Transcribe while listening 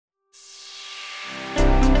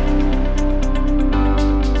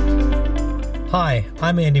Hi,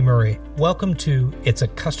 I'm Andy Murray. Welcome to It's a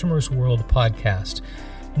Customer's World podcast.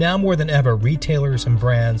 Now more than ever, retailers and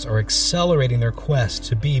brands are accelerating their quest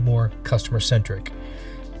to be more customer-centric.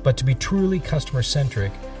 But to be truly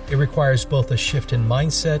customer-centric, it requires both a shift in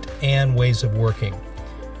mindset and ways of working,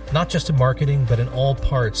 not just in marketing, but in all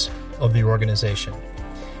parts of the organization.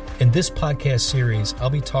 In this podcast series, I'll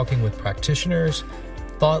be talking with practitioners,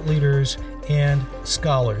 thought leaders, and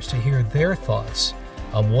scholars to hear their thoughts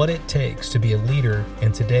on what it takes to be a leader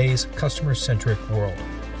in today's customer-centric world.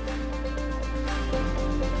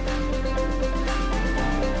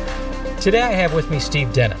 Today I have with me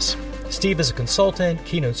Steve Dennis. Steve is a consultant,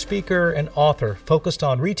 keynote speaker, and author focused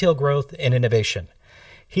on retail growth and innovation.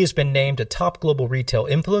 He has been named a top global retail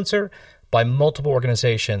influencer by multiple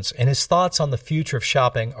organizations, and his thoughts on the future of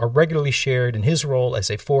shopping are regularly shared in his role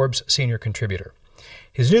as a Forbes senior contributor.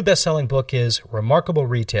 His new best-selling book is Remarkable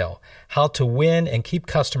Retail: How to Win and Keep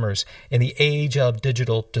Customers in the Age of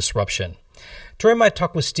Digital Disruption. During my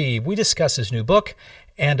talk with Steve, we discuss his new book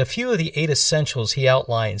and a few of the 8 essentials he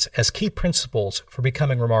outlines as key principles for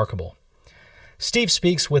becoming remarkable. Steve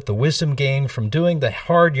speaks with the wisdom gained from doing the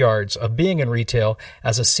hard yards of being in retail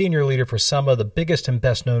as a senior leader for some of the biggest and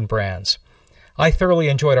best-known brands. I thoroughly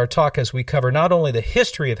enjoyed our talk as we cover not only the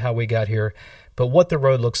history of how we got here, but what the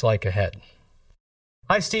road looks like ahead.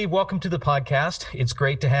 Hi, Steve. Welcome to the podcast. It's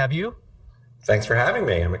great to have you. Thanks for having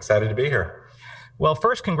me. I'm excited to be here. Well,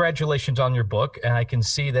 first, congratulations on your book. And I can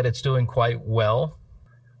see that it's doing quite well.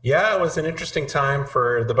 Yeah, it was an interesting time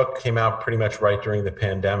the book came out pretty much right during the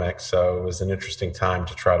pandemic. So it was an interesting time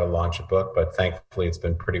to try to launch a book, but thankfully it's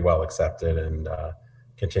been pretty well accepted and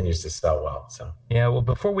continues to sell well. So yeah, well,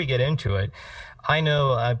 before we get into it, I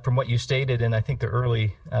know from what you stated, and I think the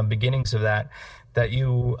early beginnings of that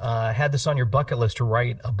you had this on your bucket list to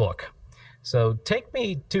write a book. So take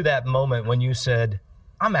me to that moment when you said,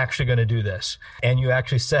 I'm actually going to do this, and you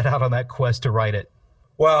actually set out on that quest to write it.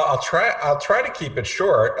 Well, I'll try to keep it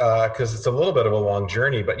short because it's a little bit of a long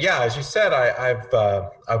journey. But yeah, as you said,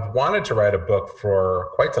 I've wanted to write a book for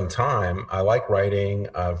quite some time. I like writing.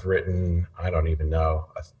 I've written, I don't even know,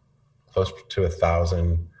 close to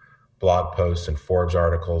 1,000 blog posts and Forbes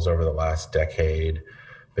articles over the last decade.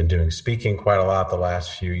 Been doing speaking quite a lot the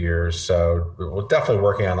last few years. So we're definitely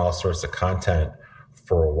working on all sorts of content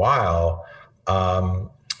for a while,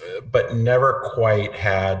 but never quite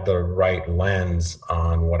had the right lens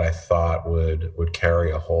on what I thought would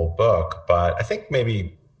carry a whole book. But I think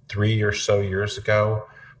maybe 3 or so years ago,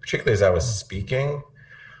 particularly as I was speaking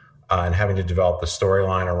and having to develop the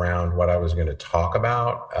storyline around what I was going to talk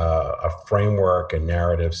about, a framework and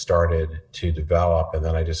narrative started to develop. And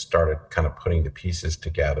then I just started kind of putting the pieces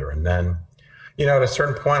together. And then, at a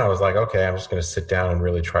certain point, I was like, okay, I'm just going to sit down and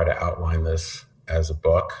really try to outline this as a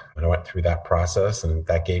book. And I went through that process, and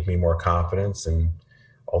that gave me more confidence. And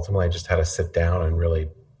ultimately, I just had to sit down and really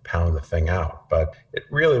pound the thing out. But it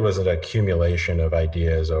really was an accumulation of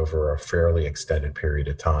ideas over a fairly extended period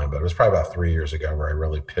of time. But it was probably about 3 years ago where I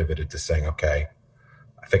really pivoted to saying, okay,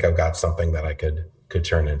 I think I've got something that I could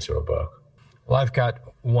turn into a book. Well, I've got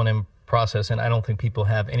one in process, and I don't think people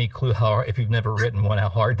have any clue if you've never written one, how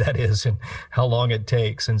hard that is and how long it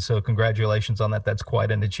takes. And so congratulations on that. That's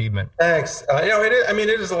quite an achievement. Thanks.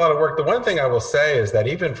 It is a lot of work. The one thing I will say is that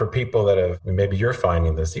even for people that have, maybe you're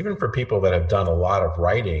finding this, even for people that have done a lot of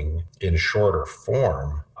writing in shorter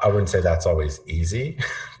form, I wouldn't say that's always easy.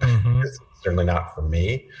 Mm-hmm. It's certainly not for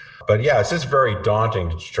me. But yeah, it's just very daunting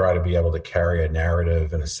to try to be able to carry a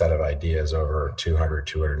narrative and a set of ideas over 200,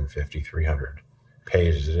 250, 300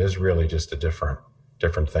 pages. It is really just a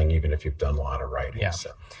different thing, even if you've done a lot of writing. Yeah.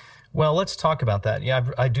 So. Well, let's talk about that. Yeah,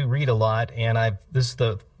 I do read a lot, and this is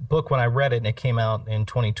the book when I read it, and it came out in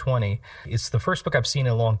 2020. It's the first book I've seen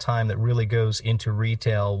in a long time that really goes into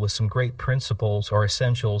retail with some great principles or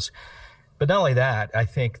essentials. But not only that, I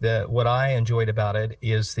think that what I enjoyed about it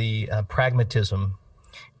is the pragmatism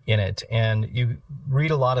in it. And you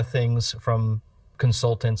read a lot of things from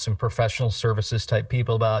consultants and professional services type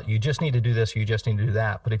people about you just need to do this, you just need to do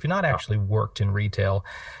that. But if you're not actually worked in retail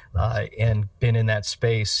and been in that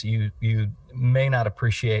space, you may not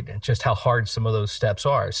appreciate just how hard some of those steps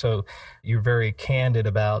are. So you're very candid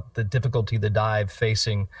about the difficulty, the dive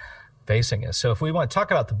facing us. So if we want to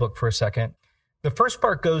talk about the book for a second, the first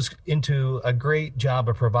part goes into a great job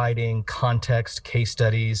of providing context, case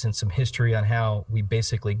studies, and some history on how we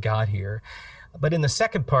basically got here. But in the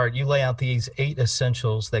second part, you lay out these 8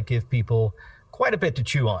 essentials that give people quite a bit to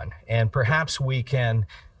chew on. And perhaps we can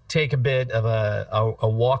take a bit of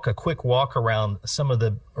a quick walk around some of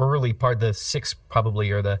the early part, the 6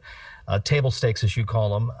 probably, or the table stakes, as you call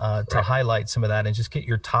them, to highlight some of that and just get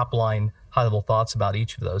your top line high-level thoughts about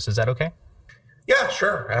each of those. Is that okay? Yeah,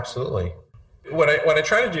 sure, absolutely. What I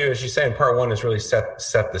try to do, as you say in part one, is really set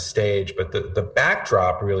the stage. But the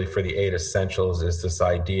backdrop really for the eight essentials is this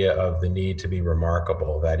idea of the need to be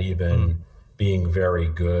remarkable, that Mm, even being very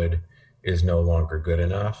good is no longer good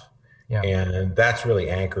enough. yeah. And that's really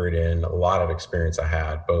anchored in a lot of experience I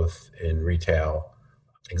had, both in retail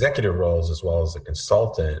executive roles as well as a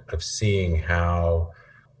consultant, of seeing how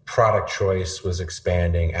product choice was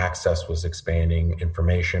expanding, access was expanding,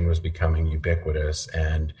 information was becoming ubiquitous,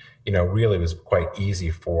 and really was quite easy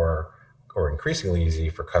for, or increasingly easy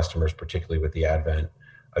for customers, particularly with the advent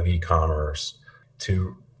of e-commerce,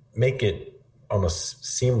 to make it almost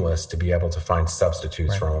seamless to be able to find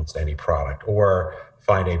substitutes Right. for almost any product, or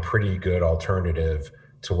find a pretty good alternative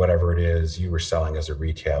to whatever it is you were selling as a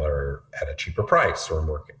retailer at a cheaper price or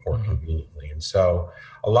more Hmm. conveniently. And so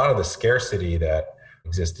a lot of the scarcity that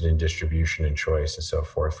existed in distribution and choice and so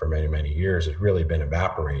forth for many, many years has really been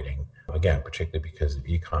evaporating, again, particularly because of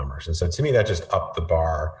e-commerce. And so to me, that just upped the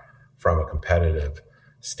bar from a competitive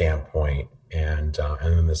standpoint. And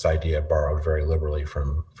then this idea borrowed very liberally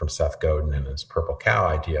from Seth Godin and his Purple Cow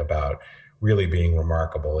idea about really being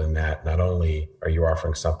remarkable in that not only are you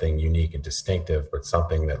offering something unique and distinctive, but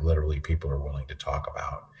something that literally people are willing to talk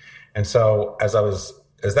about. And so as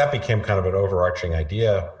that became kind of an overarching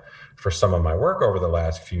idea for some of my work over the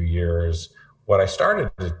last few years, what I started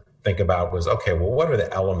to think about was, okay, well, what are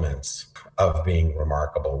the elements of being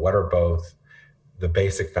remarkable? What are both the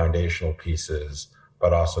basic foundational pieces,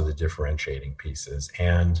 but also the differentiating pieces?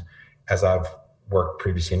 And as I've worked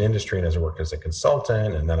previously in industry and as I worked as a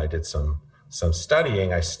consultant, and then I did some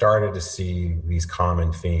studying, I started to see these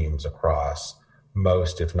common themes across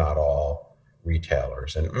most, if not all,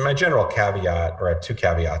 retailers. And my general caveat, or I have two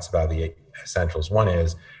caveats about the essentials. One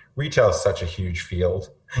is retail is such a huge field,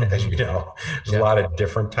 as Hmm. you know. There's Yeah. a lot of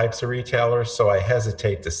different types of retailers. So I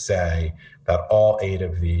hesitate to say that all eight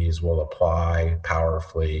of these will apply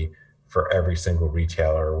powerfully for every single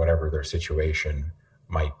retailer, whatever their situation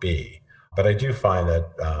might be. But I do find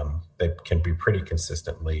that they can be pretty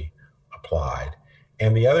consistently applied.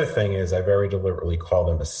 And the other thing is, I very deliberately call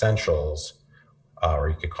them essentials, or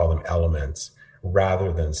you could call them elements,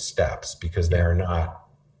 rather than steps, because they Yeah. are not,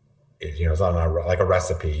 it's not like a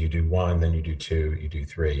recipe. You do one, then you do two, you do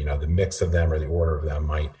three. The mix of them or the order of them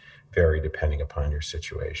might vary depending upon your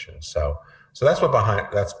situation. So that's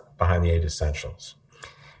that's behind the eight essentials.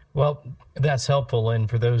 Well, that's helpful. And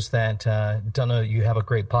for those that don't know, you have a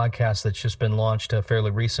great podcast that's just been launched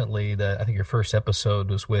fairly recently. I think your first episode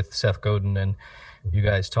was with Seth Godin, and you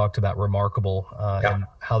guys talked about Remarkable Yeah. and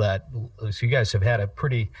how that. So you guys have had a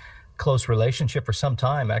pretty close relationship for some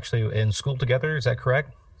time, actually, in school together. Is that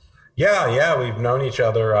correct? Yeah, we've known each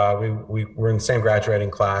other. We were in the same graduating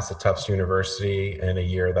class at Tufts University in a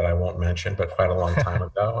year that I won't mention, but quite a long time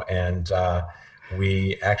ago. And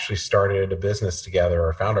we actually started a business together,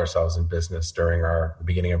 or found ourselves in business during the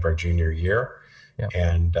beginning of our junior year, Yeah.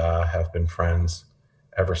 and have been friends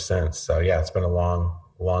ever since. So yeah, it's been a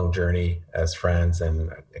long journey as friends,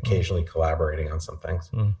 and occasionally collaborating on some things.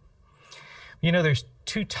 Mm. There's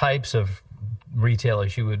two types of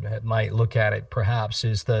retailers you might look at it perhaps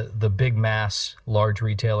is the big mass large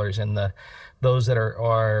retailers, and those that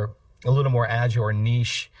are a little more agile or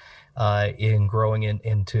niche in growing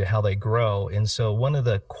into how they grow. And so one of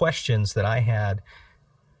the questions that I had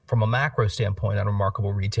from a macro standpoint on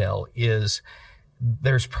Remarkable Retail is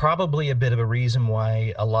there's probably a bit of a reason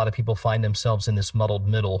why a lot of people find themselves in this muddled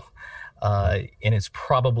middle, and it's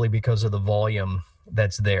probably because of the volume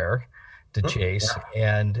that's there to chase.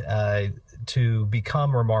 Yeah. And to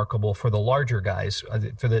become remarkable for the larger guys,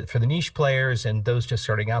 for the niche players and those just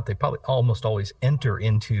starting out, they probably almost always enter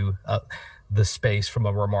into the space from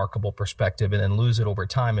a remarkable perspective and then lose it over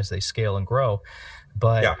time as they scale and grow.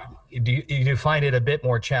 But Yeah. do you find it a bit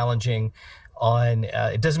more challenging on,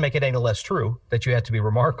 it doesn't make it any less true that you have to be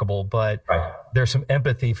remarkable, but Right. there's some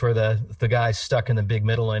empathy for the guys stuck in the big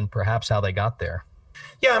middle and perhaps how they got there.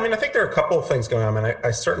 Yeah, I mean, I think there are a couple of things going on. I mean,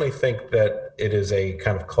 I certainly think that it is a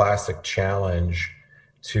kind of classic challenge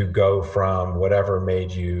to go from whatever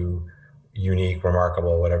made you unique,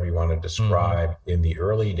 remarkable, whatever you want to describe in the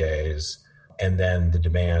early days, and then the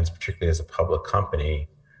demands, particularly as a public company,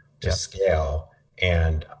 to Yeah. scale.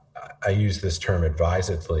 And I use this term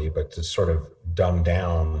advisedly, but to sort of dumb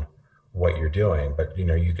down what you're doing. But,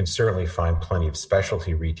 you can certainly find plenty of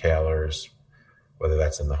specialty retailers, whether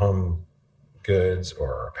that's in the home goods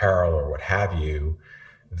or apparel or what have you,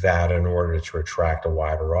 that in order to attract a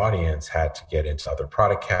wider audience had to get into other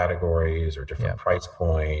product categories or different price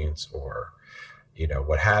points or,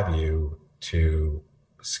 what have you, to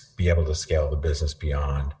be able to scale the business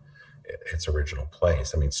beyond its original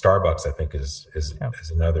place. I mean, Starbucks, I think, is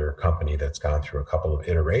another company that's gone through a couple of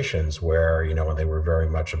iterations where, when they were very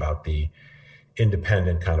much about the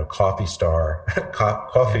independent kind of coffee store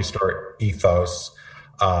ethos,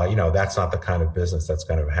 that's not the kind of business that's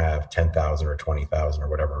going to have 10,000 or 20,000 or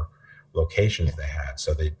whatever locations they had.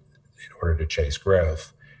 So in order to chase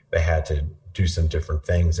growth, they had to do some different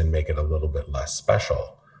things and make it a little bit less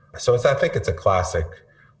special. So I think it's a classic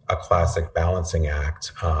balancing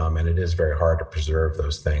act, and it is very hard to preserve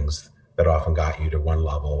those things that often got you to one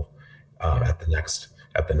level at the next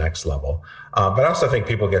level. But I also think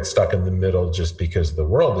people get stuck in the middle just because the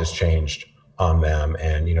world has changed on them.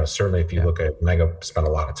 And certainly if you look at, and I spent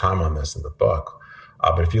a lot of time on this in the book,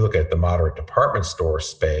 but if you look at the moderate department store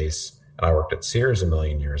space, and I worked at Sears a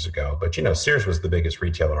million years ago, but Sears was the biggest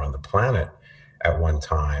retailer on the planet at one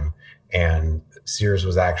time, and Sears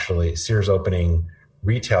opening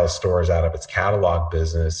retail stores out of its catalog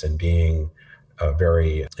business and being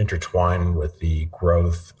very intertwined with the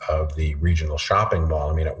growth of the regional shopping mall.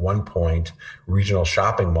 I mean, at one point, regional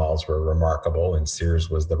shopping malls were remarkable, and Sears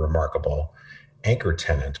was the remarkable anchor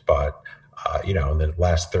tenant. But in the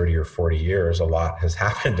last 30 or 40 years, a lot has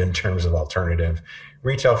happened in terms of alternative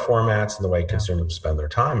retail formats and the way consumers spend their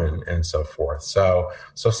time and so forth. So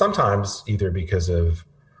sometimes either because of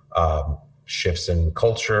shifts in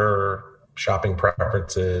culture, shopping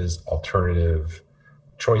preferences, alternative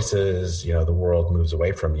choices, the world moves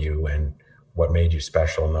away from you, and what made you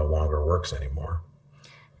special no longer works anymore.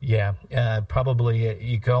 Yeah, probably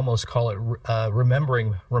you could almost call it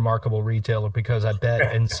remembering remarkable retailer, because I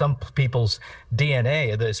bet in some people's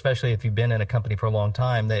DNA, especially if you've been in a company for a long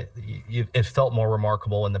time, that it felt more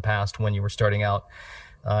remarkable in the past when you were starting out,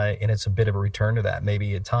 and it's a bit of a return to that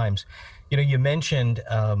maybe at times. You mentioned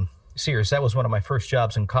Sears. That was one of my first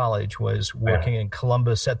jobs in college, was working in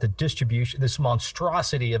Columbus at the this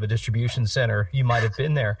monstrosity of a distribution center. You might have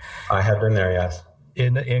been there. I have been there, yes.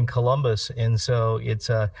 In Columbus, and so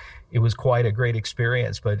it was quite a great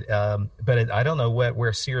experience. But I don't know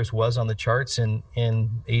where Sears was on the charts in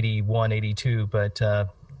 81, 82, but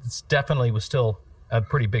it's definitely was still a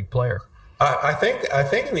pretty big player. I think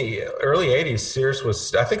in the early 80s, Sears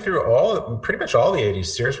was, I think through pretty much all the 80s,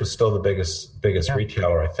 Sears was still the biggest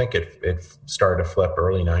retailer. I think it started to flip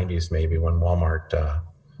early 90s, maybe, when Walmart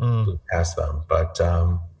blew past them. But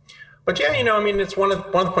yeah, it's one of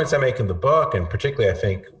the points I make in the book, and particularly I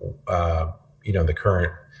think, the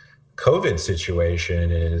current COVID situation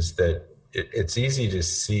is that it's easy to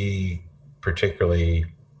see, particularly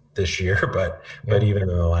this year, but even in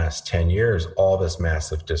the last 10 years, all this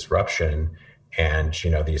massive disruption and,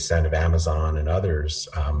 the ascent of Amazon and others,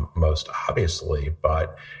 most obviously.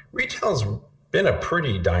 But retail's been a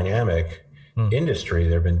pretty dynamic industry.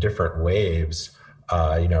 There have been different waves.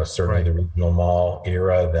 Certainly the regional mall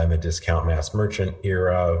era, then the discount mass merchant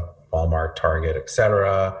era, Walmart, Target, et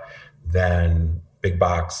cetera, then big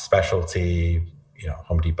box specialty,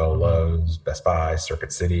 Home Depot, Lowe's, Best Buy,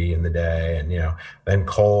 Circuit City in the day, and, then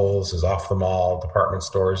Kohl's is off the mall, department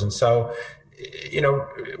stores. And so,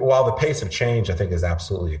 while the pace of change, I think, is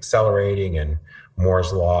absolutely accelerating, and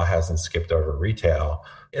Moore's Law hasn't skipped over retail,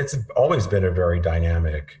 it's always been a very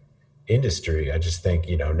dynamic industry. I just think,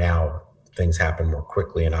 now things happen more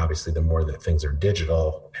quickly, and obviously the more that things are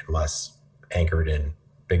digital and less anchored in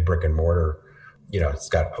big brick and mortar, it's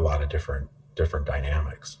got a lot of different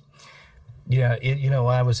dynamics. Yeah,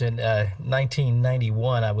 I was in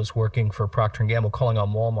 1991. I was working for Procter & Gamble, calling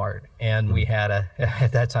on Walmart, and we had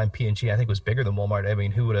at that time P&G, I think, was bigger than Walmart. I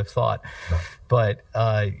mean, who would have thought? But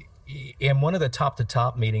in one of the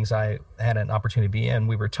top-to-top meetings I had an opportunity to be in,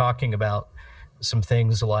 we were talking about some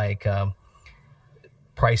things like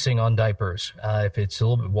pricing on diapers. If it's a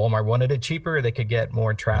little bit, Walmart wanted it cheaper, they could get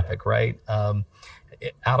more traffic, right? Out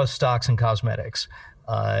of stocks in cosmetics.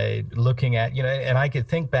 Looking at, and I could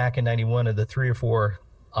think back in 91 of the 3 or 4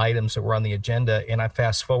 items that were on the agenda, and I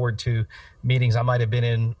fast forward to meetings I might have been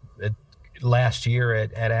in last year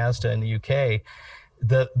at Asda in the UK.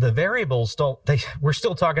 The variables we're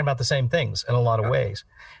still talking about the same things in a lot of ways.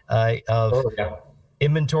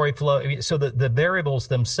 Inventory flow. So the variables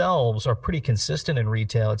themselves are pretty consistent in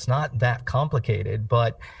retail. It's not that complicated,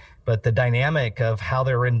 but the dynamic of how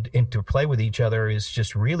they're interplay with each other is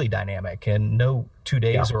just really dynamic, and no 2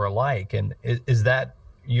 days are alike. And is that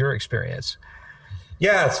your experience?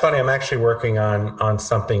 Yeah, it's funny. I'm actually working on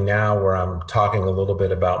something now where I'm talking a little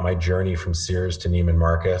bit about my journey from Sears to Neiman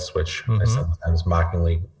Marcus, which I sometimes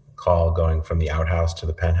mockingly call going from the outhouse to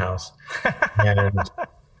the penthouse.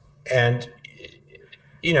 and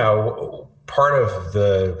part of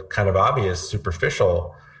the kind of obvious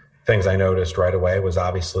superficial things I noticed right away was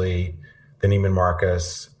obviously the Neiman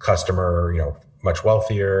Marcus customer, much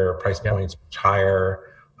wealthier, price points much higher.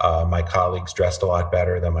 My colleagues dressed a lot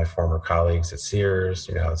better than my former colleagues at Sears,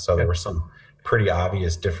 so there were some pretty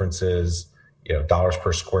obvious differences, dollars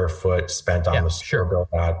per square foot spent on the store build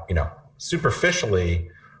out, superficially,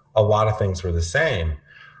 a lot of things were the same.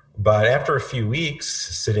 But after a few weeks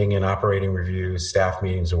sitting in operating reviews, staff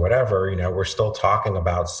meetings or whatever, we're still talking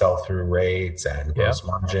about sell-through rates and gross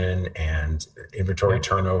margin and inventory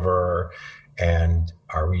turnover. And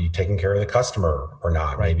are we taking care of the customer or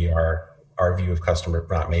not? Right. Maybe our view of customer,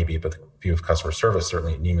 not maybe, but the view of customer service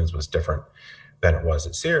certainly at Neiman's was different than it was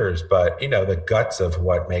at Sears. But, the guts of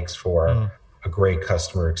what makes for a great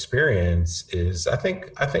customer experience is, I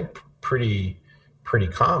think pretty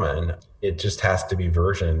common. It just has to be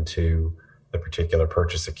versioned to the particular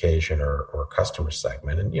purchase occasion or customer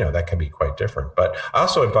segment. And, that can be quite different. But I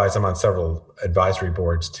also advise, I'm on several advisory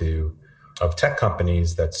boards of tech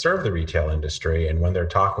companies that serve the retail industry. And when they're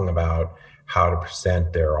talking about how to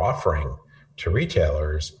present their offering to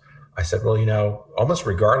retailers, I said, well, almost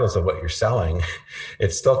regardless of what you're selling,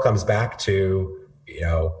 it still comes back to,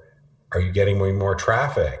 are you getting more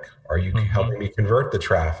traffic? Are you helping me convert the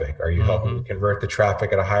traffic? Are you helping me convert the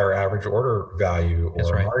traffic at a higher average order value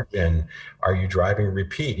or margin? Are you driving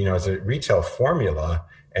repeat? As a retail formula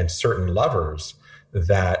and certain levers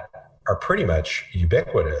that are pretty much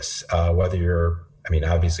ubiquitous, whether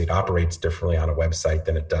obviously it operates differently on a website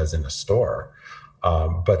than it does in a store.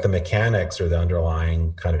 But the mechanics or the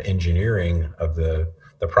underlying kind of engineering of the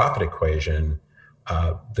profit equation,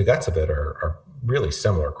 the guts of it are really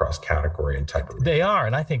similar across category and type of retail. They are,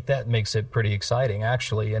 and I think that makes it pretty exciting,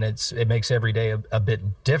 actually. And it makes every day a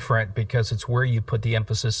bit different because it's where you put the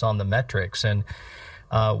emphasis on the metrics. And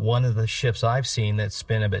one of the shifts I've seen that's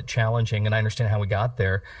been a bit challenging, and I understand how we got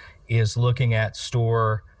there, is looking at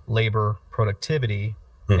store labor productivity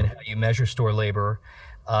and how you measure store labor.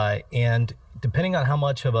 And depending on how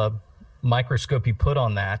much of a microscope you put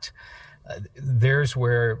on that, there's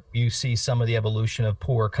where you see some of the evolution of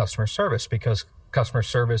poor customer service, because customer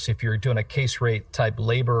service, if you're doing a case rate type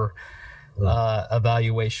labor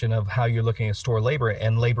evaluation of how you're looking at store labor,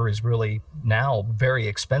 and labor is really now very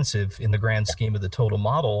expensive in the grand scheme of the total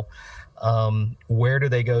model, where do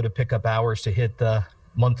they go to pick up hours to hit the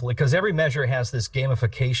monthly? Because every measure has this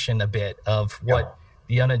gamification a bit of what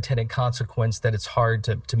the unintended consequence that it's hard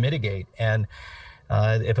to mitigate. And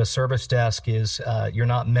if a service desk is, you're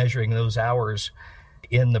not measuring those hours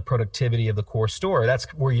in the productivity of the core store, that's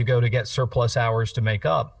where you go to get surplus hours to make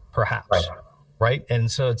up, perhaps, right?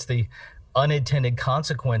 And so it's the unintended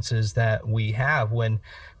consequences that we have when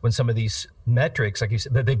some of these metrics, like you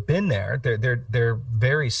said, they've been there. They're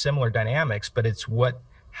very similar dynamics, but it's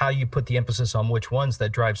how you put the emphasis on which ones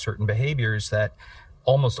that drive certain behaviors that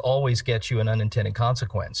almost always get you an unintended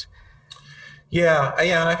consequence. Yeah.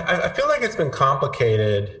 I feel like it's been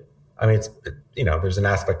complicated. There's an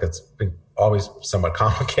aspect that's been always somewhat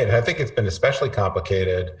complicated. I think it's been especially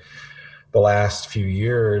complicated the last few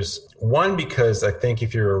years. One, because I think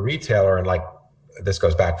if you're a retailer, and like this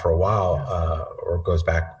goes back for a while, or goes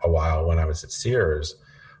back a while when I was at Sears,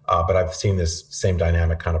 but I've seen this same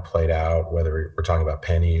dynamic kind of played out, whether we're talking about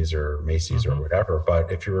Penny's or Macy's or whatever.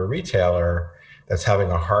 But if you're a retailer that's having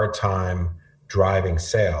a hard time driving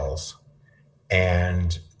sales,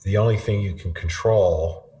 and the only thing you can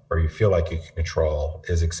control, or you feel like you can control,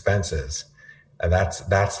 is expenses, and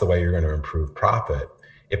that's the way you're going to improve profit,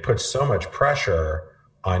 it puts so much pressure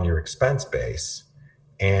on your expense base.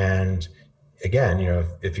 And again,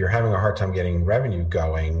 if you're having a hard time getting revenue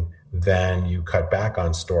going, then you cut back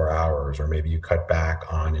on store hours, or maybe you cut back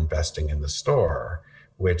on investing in the store,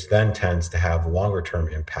 which then tends to have longer term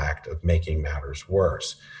impact of making matters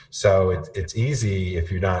worse. So it's easy,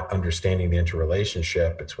 if you're not understanding the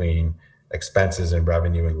interrelationship between expenses and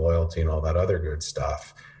revenue and loyalty and all that other good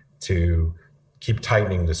stuff, to keep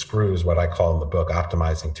tightening the screws, what I call in the book,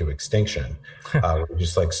 optimizing to extinction. We're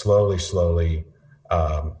just like slowly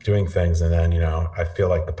doing things. And then, I feel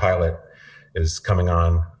like the pilot is coming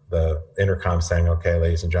on the intercom saying, okay,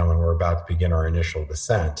 ladies and gentlemen, we're about to begin our initial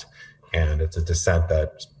descent. And it's a descent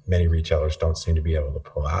that many retailers don't seem to be able to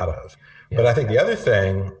pull out of. Yeah. But I think the other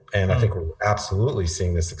thing, and I think we're absolutely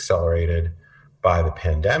seeing this accelerated by the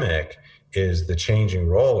pandemic, is the changing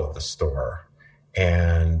role of the store,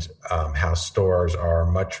 and how stores are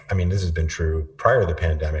this has been true prior to the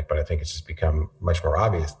pandemic, but I think it's just become much more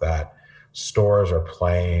obvious that stores are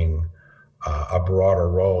playing a broader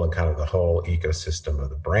role in kind of the whole ecosystem of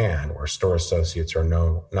the brand, where store associates are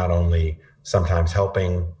not only sometimes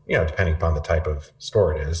helping, depending upon the type of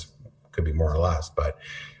store it is, could be more or less, but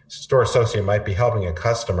store associate might be helping a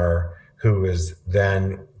customer who is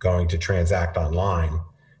then going to transact online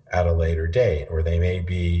at a later date, or they may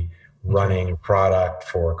be running product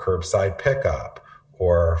for curbside pickup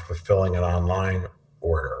or fulfilling an online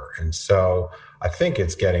order. And so I think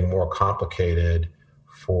it's getting more complicated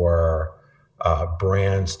for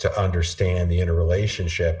brands to understand the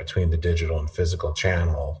interrelationship between the digital and physical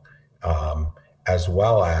channel, as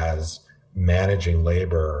well as managing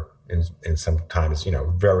labor in sometimes,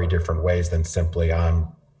 very different ways than simply I'm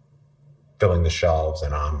filling the shelves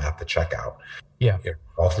and I'm at the checkout. Yeah.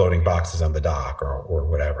 Offloading boxes on the dock or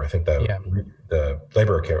whatever. I think the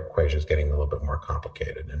labor equation is getting a little bit more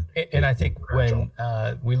complicated. And I think when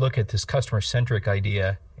we look at this customer-centric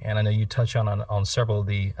idea, and I know you touch on several of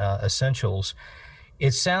the essentials,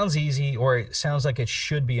 it sounds easy, or it sounds like it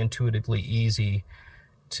should be intuitively easy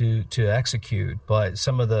to execute, but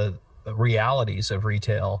some of the realities of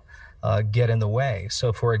retail get in the way.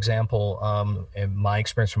 So, for example, in my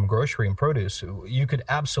experience from grocery and produce, you could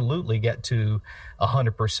absolutely get to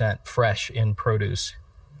 100% fresh in produce,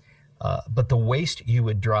 but the waste you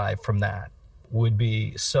would drive from that would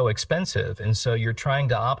be so expensive. And so you're trying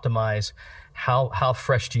to optimize how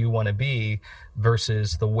fresh do you want to be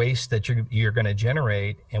versus the waste that you're going to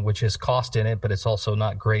generate, and which has cost in it, but it's also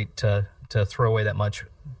not great to throw away that much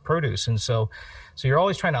produce. And so you're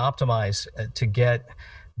always trying to optimize to get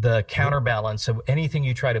the counterbalance of anything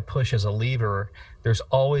you try to push as a lever. There's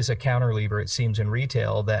always a counter lever, it seems, in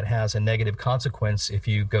retail that has a negative consequence if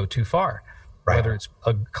you go too far, whether it's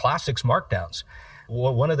classics markdowns.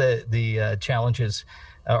 One of the challenges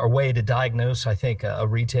or way to diagnose, I think, a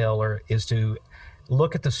retailer is to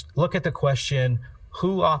look at the question,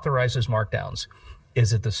 who authorizes markdowns?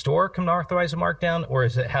 Is it the store can authorize a markdown, or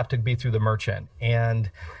does it have to be through the merchant? And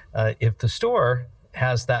if the store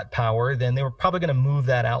has that power, then they were probably going to move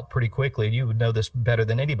that out pretty quickly. You would know this better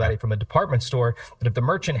than anybody from a department store, but if the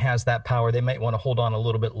merchant has that power, they might want to hold on a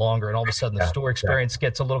little bit longer, and all of a sudden the store experience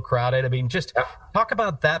gets a little crowded. I mean, just talk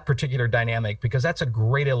about that particular dynamic, because that's a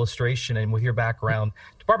great illustration, and with your background,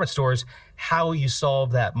 department stores, how you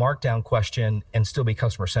solve that markdown question and still be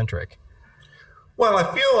customer-centric. Well,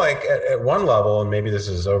 I feel like at one level, and maybe this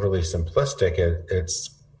is overly simplistic,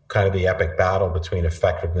 it's kind of the epic battle between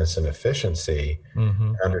effectiveness and efficiency,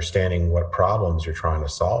 understanding what problems you're trying to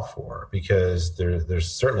solve for, because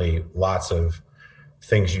there's certainly lots of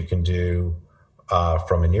things you can do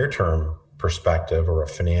from a near-term perspective or a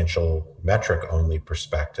financial metric-only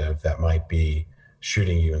perspective that might be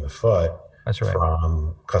shooting you in the foot. That's right.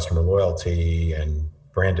 From customer loyalty and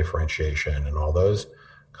brand differentiation and all those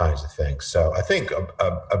kinds of things. So I think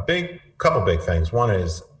a couple big things. One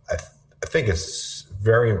is I think it's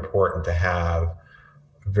very important to have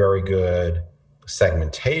very good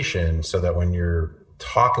segmentation so that when you're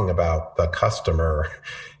talking about the customer,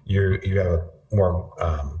 you have more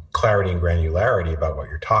clarity and granularity about what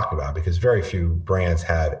you're talking about, because very few brands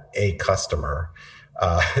have a customer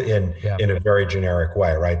in a very generic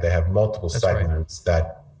way, right? They have multiple segments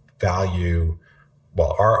that value,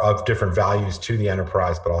 are of different values to the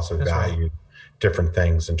enterprise, but also value different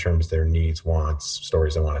things in terms of their needs, wants,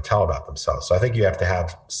 stories they want to tell about themselves. So I think you have to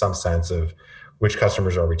have some sense of which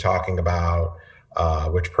customers are we talking about,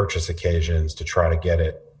 which purchase occasions, to try to get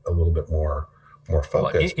it a little bit more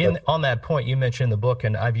focused. Well, on that point, you mentioned the book,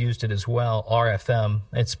 and I've used it as well, RFM.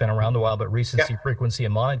 It's been around a while, but recency, frequency,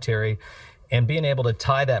 and monetary, and being able to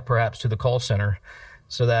tie that perhaps to the call center,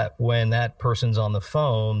 so that when that person's on the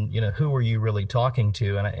phone, who are you really talking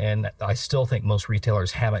to? And I still think most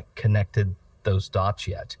retailers haven't connected those dots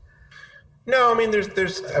yet. No, I mean,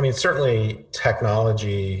 there's certainly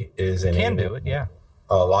technology is enabling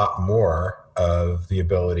a lot more of the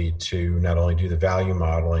ability to not only do the value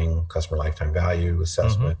modeling, customer lifetime value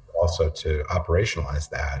assessment, but also to operationalize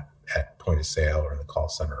that at point of sale or in the call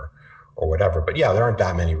center or whatever. But there aren't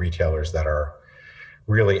that many retailers that are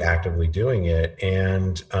really actively doing it.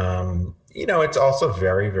 And, it's also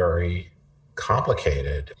very, very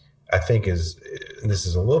complicated. I think this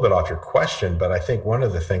is a little bit off your question, but I think one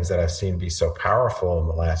of the things that I've seen be so powerful in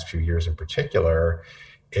the last few years in particular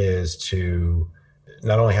is to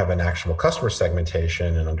not only have an actual customer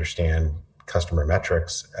segmentation and understand customer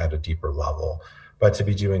metrics at a deeper level, but to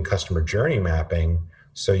be doing customer journey mapping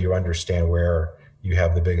so you understand where you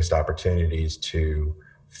have the biggest opportunities to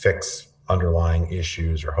fix underlying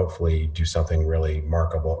issues or hopefully do something really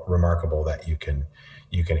remarkable that you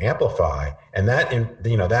can amplify. And that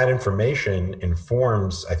information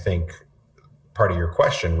informs, I think, part of your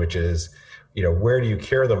question, which is, where do you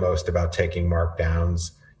care the most about taking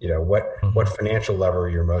markdowns? What financial lever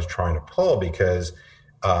you're most trying to pull? Because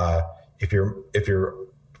if you're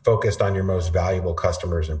focused on your most valuable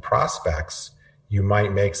customers and prospects, you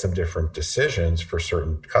might make some different decisions for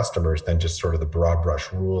certain customers than just sort of the broad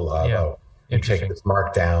brush rule of, oh, you take this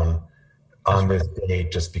markdown on this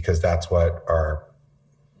date just because that's what our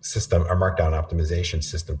markdown optimization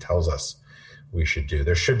system tells us we should do.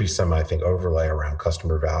 There should be some, I think, overlay around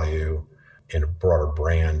customer value in a broader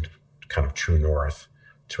brand kind of true north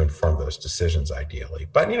to inform those decisions ideally.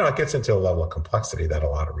 But, it gets into a level of complexity that a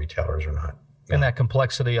lot of retailers are not. And that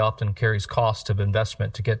complexity often carries cost of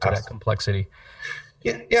investment to get to that complexity.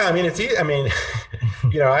 Yeah. I mean, it's easy. I mean,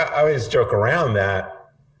 I always joke around that,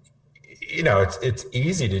 it's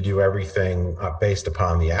easy to do everything based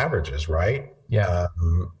upon the averages, right? Yeah.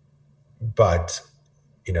 But,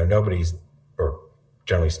 nobody's, or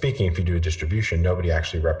generally speaking, if you do a distribution, nobody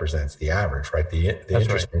actually represents the average, right? The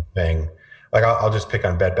interesting thing, like I'll just pick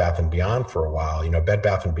on Bed Bath & Beyond for a while. Bed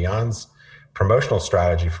Bath & Beyond's promotional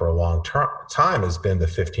strategy for a long time has been the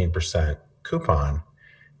 15% coupon.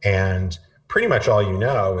 And pretty much all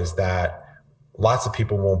is that lots of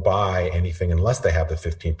people won't buy anything unless they have the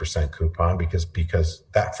 15% coupon because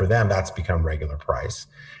that for them, that's become regular price.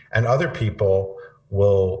 And other people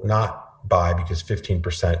will not buy because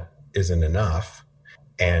 15% isn't enough.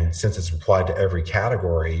 And since it's applied to every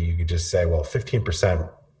category, you could just say, well,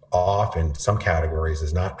 15% off in some categories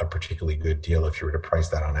is not a particularly good deal if you were to price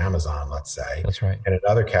that on Amazon, let's say. That's right. And in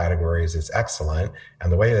other categories, it's excellent.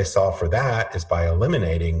 And the way they solve for that is by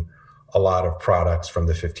eliminating a lot of products from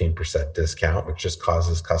the 15% discount, which just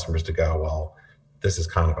causes customers to go, well, this is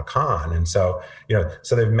kind of a con. And so,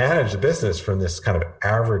 so they've managed the business from this kind of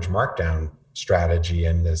average markdown strategy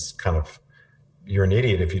and this kind of, you're an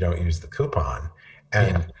idiot if you don't use the coupon.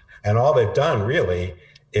 And all they've done really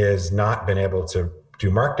is not been able to do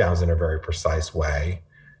markdowns in a very precise way,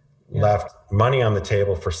 left money on the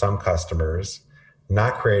table for some customers,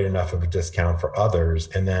 not create enough of a discount for others,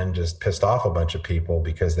 and then just pissed off a bunch of people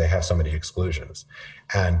because they have so many exclusions.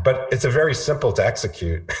 But it's a very simple to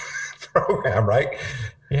execute program, right?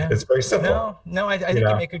 Yeah. It's very simple. No, I think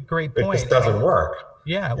you make a great point. It just doesn't work.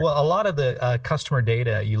 Yeah. Well, a lot of the customer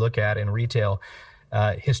data you look at in retail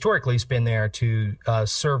historically has been there to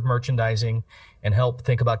serve merchandising and help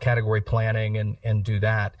think about category planning and do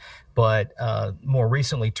that. But more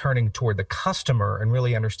recently, turning toward the customer and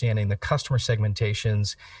really understanding the customer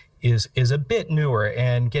segmentations is a bit newer,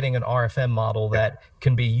 and getting an RFM model that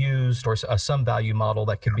can be used, or a sum value model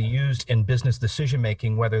that can be used in business decision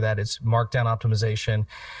making, whether that is markdown optimization.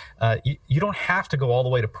 You don't have to go all the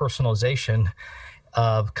way to personalization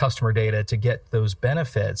of customer data to get those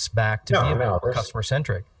benefits back to be more customer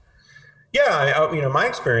centric. Yeah, my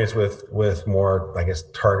experience with more, I guess,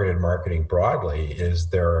 targeted marketing broadly is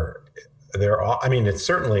it's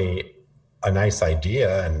certainly a nice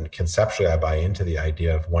idea, and conceptually I buy into the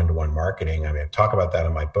idea of one-to-one marketing. I talk about that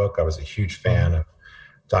in my book. I was a huge fan of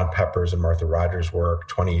Don Pepper's and Martha Rogers' work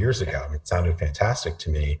 20 years ago. It sounded fantastic to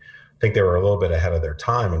me. I think they were a little bit ahead of their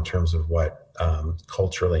time in terms of what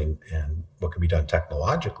culturally and what can be done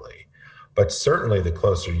technologically. But certainly the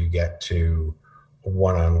closer you get to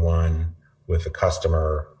one-on-one with the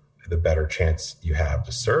customer, the better chance you have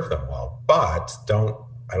to serve them well. But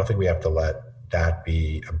I don't think we have to let that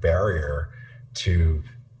be a barrier to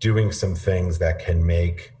doing some things that can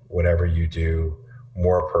make whatever you do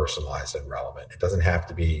more personalized and relevant. It doesn't have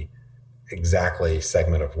to be exactly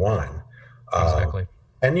segment of one. Exactly.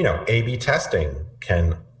 And, A/B testing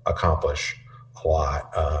can accomplish a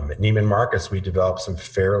lot. At Neiman Marcus, we developed some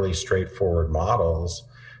fairly straightforward models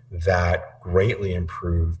that greatly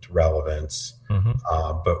improved relevance,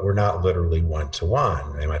 but we're not literally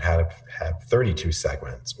one-to-one. They might have 32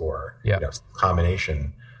 segments or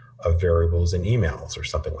combination of variables in emails or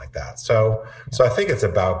something like that. So I think it's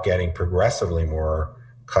about getting progressively more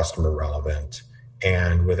customer relevant,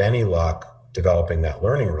 and with any luck, developing that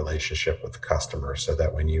learning relationship with the customer so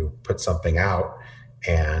that when you put something out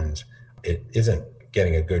and it isn't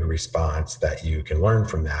getting a good response, that you can learn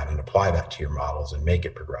from that and apply that to your models and make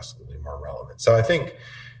it progressively more relevant. So I think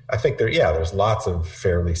there's lots of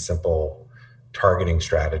fairly simple targeting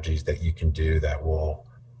strategies that you can do that will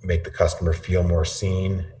make the customer feel more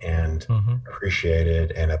seen and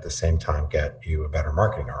appreciated, and at the same time get you a better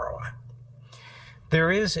marketing ROI.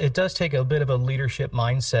 It does take a bit of a leadership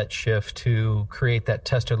mindset shift to create that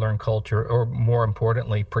test and learn culture, or more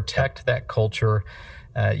importantly, protect that culture.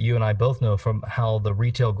 You and I both know from how the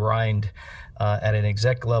retail grind at an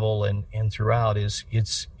exec level and throughout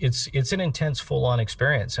it's an intense, full-on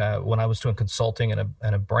experience. When I was doing consulting at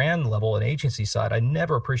a brand level, an agency side, I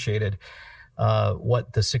never appreciated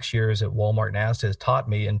what the 6 years at Walmart and Asda has taught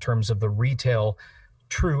me in terms of the retail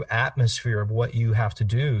true atmosphere of what you have to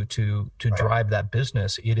do to drive that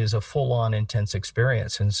business. It is a full-on intense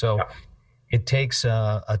experience. And so it takes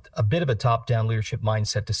a bit of a top-down leadership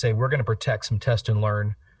mindset to say we're going to protect some test and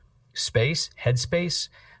learn space, headspace,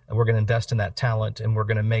 and we're going to invest in that talent, and we're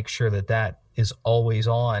going to make sure that that is always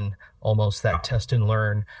on, almost that test and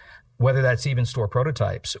learn, whether that's even store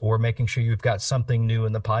prototypes or making sure you've got something new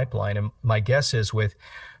in the pipeline. And my guess is with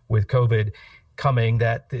COVID coming,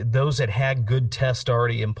 that those that had good tests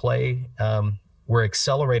already in play, we're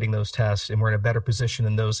accelerating those tests, and we're in a better position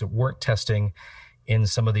than those that weren't testing in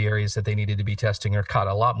some of the areas that they needed to be testing, or caught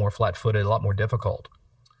a lot more flat-footed, a lot more difficult.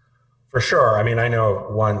 For sure. I mean, I know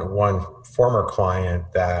one former client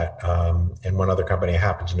that, and one other company I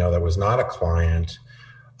happen to know that was not a client,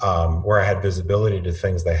 where I had visibility to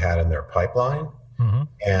things they had in their pipeline. Mm-hmm.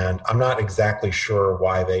 And I'm not exactly sure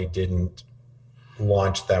why they didn't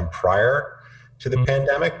launch them prior to the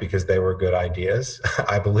pandemic, because they were good ideas,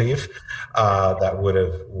 I believe, that would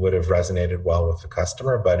have resonated well with the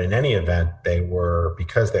customer. But in any event,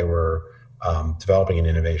 because they were developing an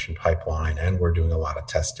innovation pipeline and were doing a lot of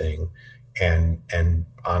testing, and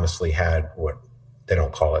honestly had what they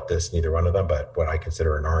don't call it this, neither one of them, but what I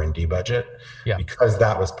consider an R&D budget, because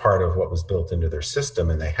that was part of what was built into their system,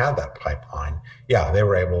 and they had that pipeline. Yeah, they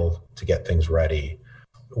were able to get things ready,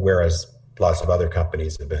 whereas lots of other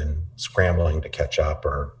companies have been scrambling to catch up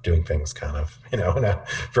or doing things kind of, in a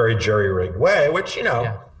very jury-rigged way, which,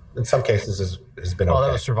 in some cases has been okay. Well,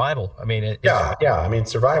 that was survival. I mean, I mean,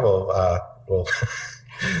 survival, well,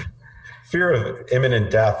 fear of imminent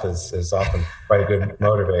death is often quite a good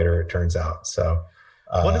motivator, it turns out. So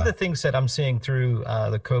one of the things that I'm seeing through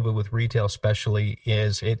the COVID with retail especially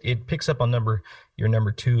is it picks up on your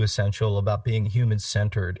number 2 essential about being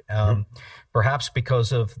human-centered. Perhaps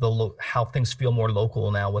because of how things feel more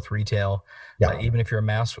local now with retail. Even if you're a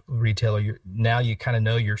mass retailer, you kind of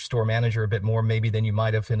know your store manager a bit more maybe than you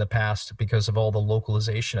might have in the past, because of all the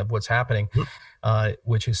localization of what's happening,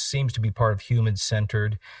 which seems to be part of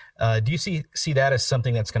human-centered. Do you see that as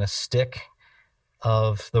something that's going to stick,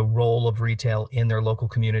 of the role of retail in their local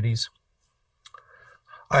communities?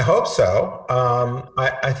 I hope so.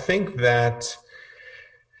 I think that,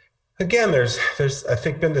 again, there's I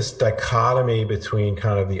think been this dichotomy between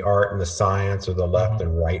kind of the art and the science, or the left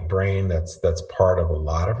and right brain that's part of a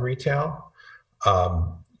lot of retail.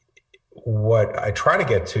 What I try to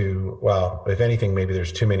get to, well, if anything, maybe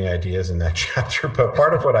there's too many ideas in that chapter, but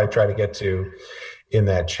part of what I try to get to in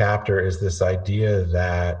that chapter is this idea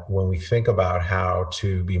that when we think about how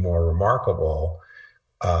to be more remarkable,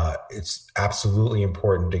 it's absolutely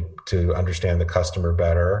important to understand the customer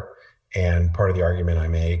better. And part of the argument I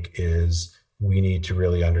make is we need to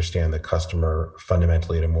really understand the customer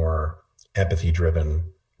fundamentally at a more empathy-driven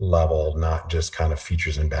level, not just kind of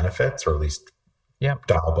features and benefits, or at least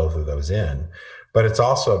dial both of those in. But it's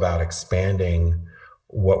also about expanding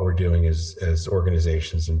what we're doing as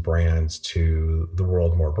organizations and brands to the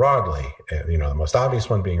world more broadly. The most obvious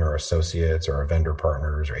one being our associates or our vendor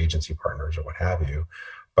partners or agency partners or what have you.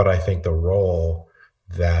 But I think the role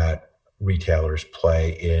that retailers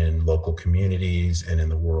play in local communities and in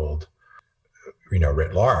the world,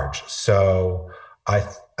 writ large. So I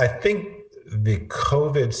think the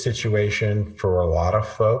COVID situation for a lot of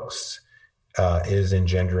folks is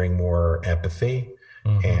engendering more empathy.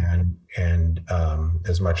 And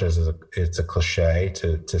as much as it's a cliche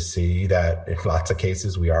to see that in lots of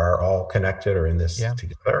cases we are all connected or in this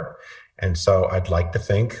together. And so I'd like to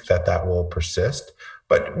think that will persist.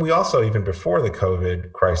 But we also, even before the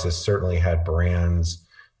COVID crisis, certainly had brands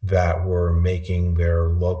that were making their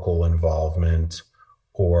local involvement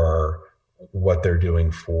or what they're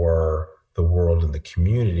doing for the world and the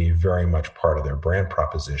community very much part of their brand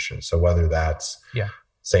proposition. So whether that's,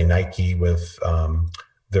 say, Nike with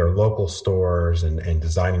their local stores and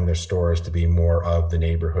designing their stores to be more of the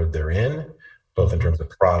neighborhood they're in, both in terms of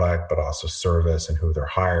product, but also service and who they're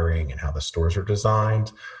hiring and how the stores are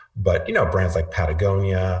designed. But, brands like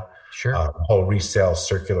Patagonia, the whole resale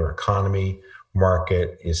circular economy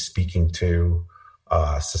market is speaking to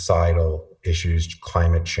societal issues,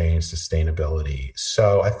 climate change, sustainability.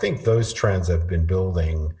 So I think those trends have been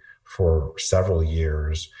building for several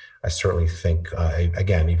years. I certainly think,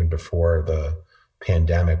 again, even before the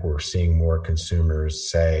pandemic, we're seeing more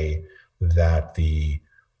consumers say that the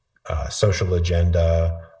social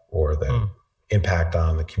agenda or the impact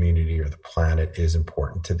on the community or the planet is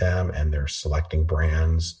important to them, and they're selecting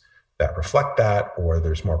brands that reflect that, or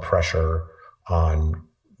there's more pressure on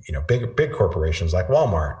big corporations like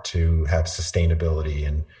Walmart to have sustainability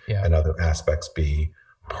and other aspects be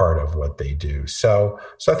part of what they do. So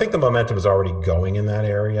I think the momentum is already going in that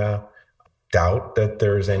area. Doubt that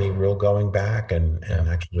there's any real going back, and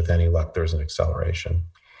actually with any luck, there's an acceleration.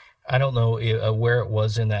 I don't know where it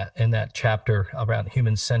was in that chapter around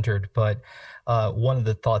human centered, but one of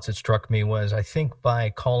the thoughts that struck me was I think by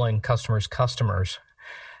calling customers customers,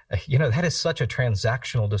 that is such a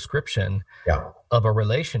transactional description Yeah. of a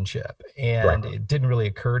relationship, Right. and it didn't really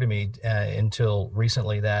occur to me until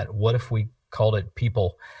recently that what if we called it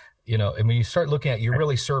people? And when you start looking at you're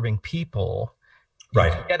really serving people, you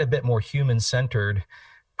Right. can get a bit more human centered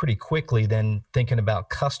pretty quickly than thinking about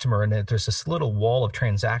customer. And there's this little wall of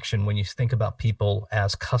transaction when you think about people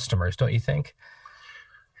as customers, don't you think?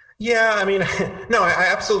 Yeah, I mean, no, I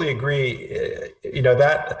absolutely agree.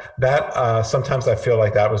 That sometimes I feel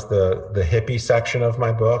like that was the hippie section of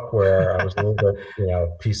my book where I was a little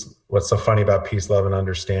bit, peace. What's so funny about peace, love, and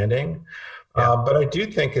understanding? Yeah. But I do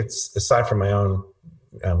think it's aside from my own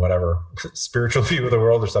whatever spiritual view of the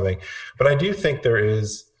world or something, but I do think there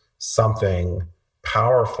is something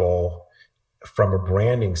powerful from a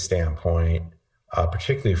branding standpoint,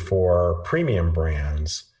 particularly for premium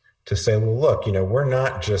brands, to say, well, look, we're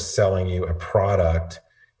not just selling you a product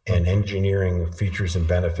and engineering features and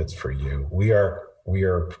benefits for you. We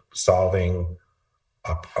are solving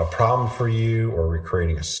a problem for you, or we're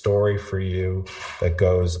creating a story for you that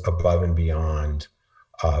goes above and beyond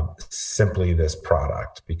simply this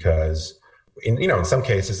product. Because in some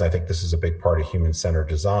cases, I think this is a big part of human-centered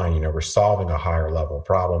design. We're solving a higher level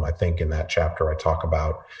problem. I think in that chapter, I talk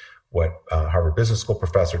about what Harvard Business School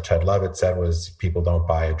professor Ted Levitt said was people don't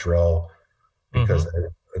buy a drill because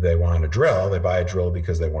they want a drill. They buy a drill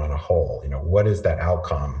because they want a hole. What is that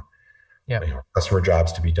outcome? Yeah. Customer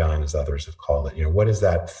jobs to be done, as others have called it. What is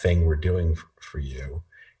that thing we're doing for you?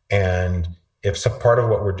 And if some part of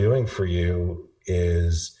what we're doing for you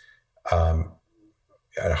is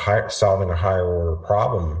solving a higher order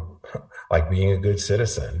problem, like being a good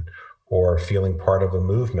citizen, or feeling part of a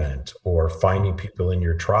movement, or finding people in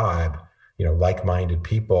your tribe, like-minded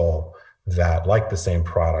people that like the same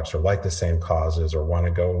products or like the same causes or want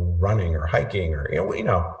to go running or hiking, or,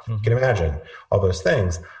 you can imagine all those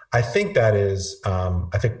things. I think that is,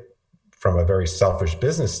 I think from a very selfish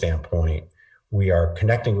business standpoint, we are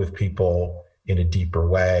connecting with people in a deeper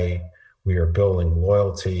way. We are building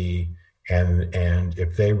loyalty. And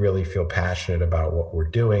if they really feel passionate about what we're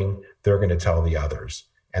doing, they're going to tell the others.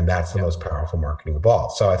 And that's the most powerful marketing of all.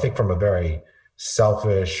 So I think from a very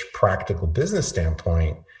selfish, practical business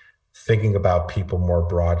standpoint, thinking about people more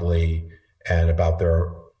broadly and about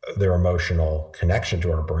their emotional connection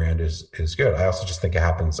to our brand is good. I also just think it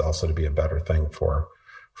happens also to be a better thing for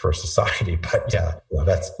society. But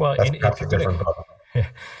that's perhaps a different problem.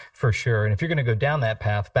 For sure. And if you're going to go down that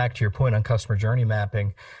path, back to your point on customer journey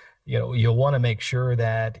mapping, you'll want to make sure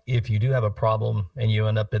that if you do have a problem and you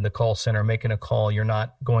end up in the call center making a call, you're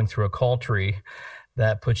not going through a call tree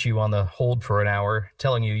that puts you on the hold for an hour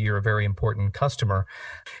telling you you're a very important customer.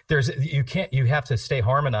 You have to stay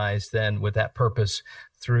harmonized then with that purpose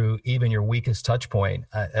through even your weakest touch point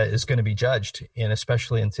is going to be judged, and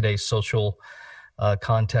especially in today's social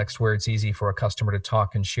context where it's easy for a customer to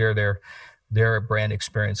talk and share their brand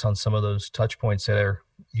experience on some of those touch points that are,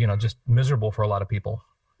 just miserable for a lot of people.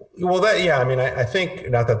 Well, I think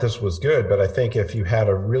not that this was good, but I think if you had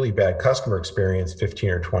a really bad customer experience 15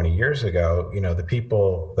 or 20 years ago, the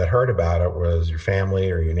people that heard about it was your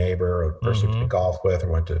family or your neighbor or the person you played golf with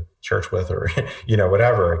or went to church with or,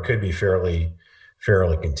 whatever. It could be fairly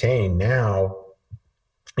contained. Now,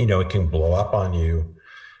 it can blow up on you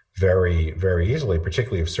very, very easily,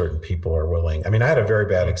 particularly if certain people are willing. I had a very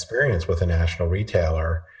bad experience with a national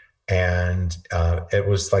retailer, and it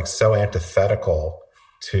was like so antithetical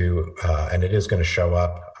to, and it is going to show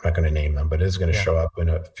up, I'm not going to name them, but it is going to show up in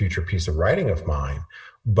a future piece of writing of mine.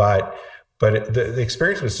 But the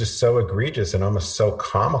experience was just so egregious and almost so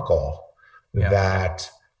comical that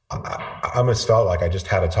I almost felt like I just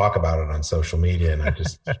had to talk about it on social media, and I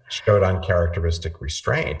just showed uncharacteristic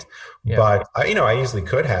restraint. Yeah. But I easily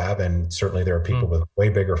could have, and certainly there are people with way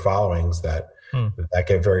bigger followings that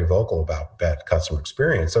get very vocal about bad customer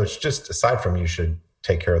experience. So it's just, aside from you should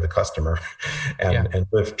take care of the customer and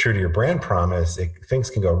live true to your brand promise, things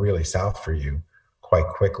can go really south for you quite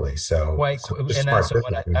quickly.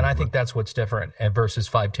 And I think that's what's different versus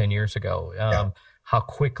 5-10 years ago. How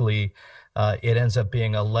quickly it ends up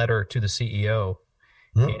being a letter to the CEO.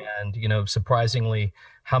 And, surprisingly,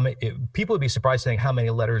 people would be surprised to think how many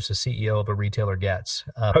letters a CEO of a retailer gets.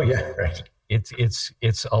 Right.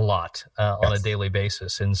 It's a lot on a daily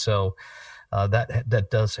basis. And so that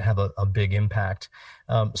does have a big impact.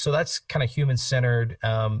 So that's kind of human-centered.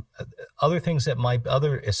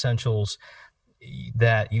 Other essentials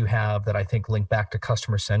that you have that I think link back to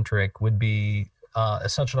customer-centric would be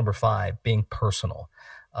essential number 5, being personal.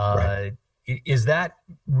 Right. Is that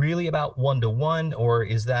really about one-to-one, or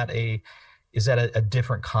is that a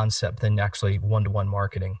different concept than actually one-to-one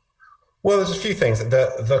marketing? Well, there's a few things.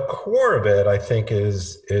 The core of it, I think,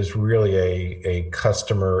 is really a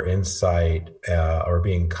customer insight or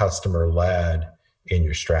being customer led in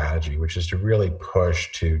your strategy, which is to really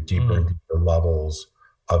push to deeper and deeper levels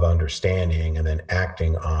of understanding and then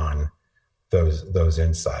acting on those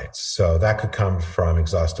insights. So that could come from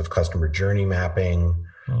exhaustive customer journey mapping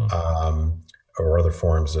or other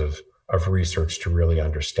forms of research to really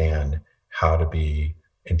understand how to be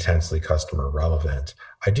intensely customer relevant.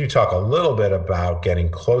 I do talk a little bit about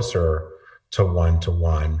getting closer to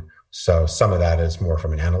one-to-one. So some of that is more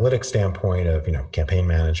from an analytics standpoint of, campaign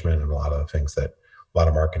management and a lot of the things that a lot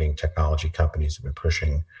of marketing technology companies have been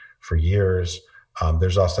pushing for years.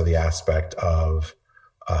 There's also the aspect of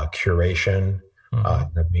curation,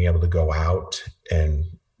 being able to go out and,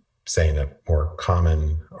 say, in a more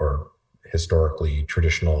common or historically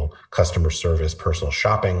traditional customer service, personal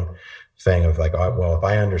shopping thing of like, well, if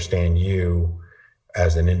I understand you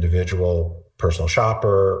as an individual personal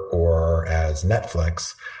shopper or as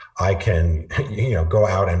Netflix, I can, go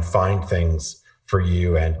out and find things for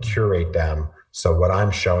you and curate them. So what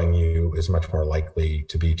I'm showing you is much more likely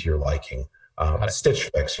to be to your liking.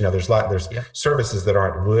 Stitch Fix, there's services that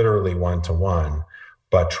aren't literally one-to-one,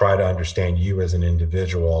 but try to understand you as an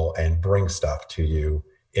individual and bring stuff to you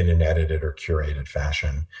in an edited or curated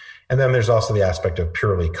fashion. And then there's also the aspect of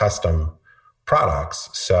purely custom products.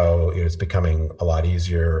 So it's becoming a lot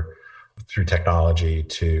easier through technology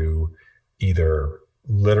to either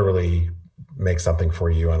literally make something for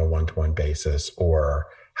you on a one-to-one basis or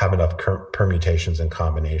have enough permutations and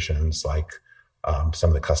combinations like some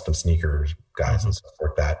of the custom sneakers guys and so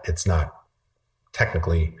forth that it's not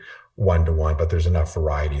technically one-to-one, but there's enough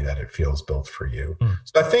variety that it feels built for you.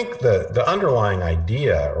 So I think the underlying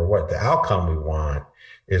idea or what the outcome we want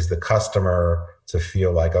is the customer to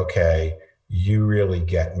feel like, okay, you really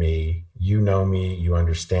get me, you know me, you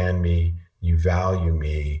understand me, you value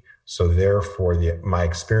me. So therefore my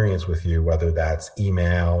experience with you, whether that's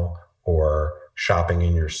email or shopping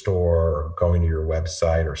in your store or going to your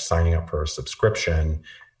website or signing up for a subscription,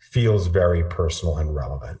 feels very personal and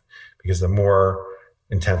relevant. Because the more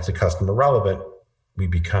intensely customer relevant we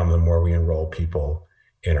become, the more we enroll people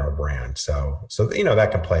in our brand. So that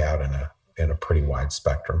can play out in a pretty wide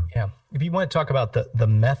spectrum. Yeah. If you want to talk about the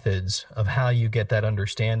methods of how you get that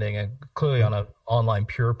understanding, and clearly on an online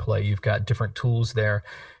pure play, you've got different tools there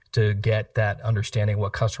to get that understanding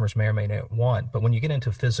what customers may or may not want. But when you get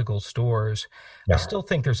into physical stores, I still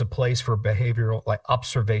think there's a place for behavioral, like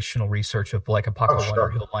observational research of like a Paco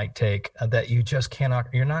Underhill might take that you just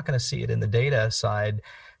you're not going to see it in the data side.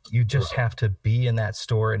 You just have to be in that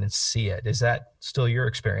store and see it. Is that still your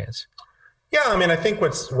experience? Yeah. I mean, I think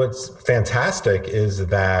what's fantastic is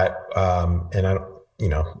that, and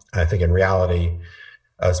I think in reality,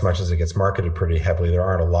 as much as it gets marketed pretty heavily, there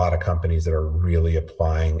aren't a lot of companies that are really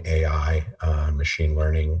applying AI, machine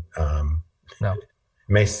learning. No.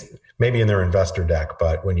 Maybe in their investor deck,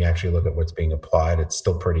 but when you actually look at what's being applied, it's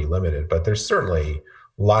still pretty limited. But there's certainly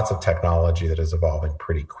lots of technology that is evolving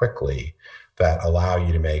pretty quickly that allow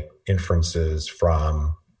you to make inferences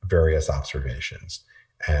from various observations.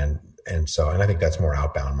 And I think that's more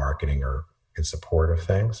outbound marketing or in support of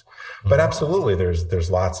things. But absolutely,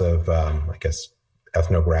 there's lots of,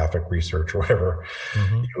 ethnographic research or whatever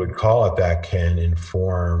you would call it that can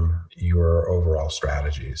inform your overall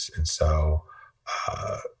strategies. And so,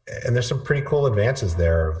 and there's some pretty cool advances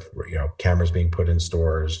there of, cameras being put in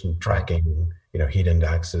stores and tracking, heat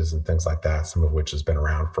indexes and things like that, some of which has been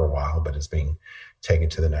around for a while, but is being taken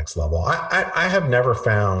to the next level. I have never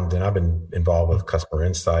found, and I've been involved with customer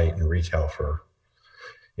insight and retail for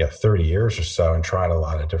 30 years or so and tried a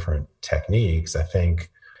lot of different techniques. I think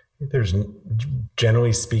there's,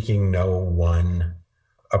 generally speaking, no one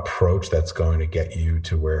approach that's going to get you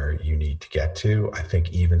to where you need to get to. I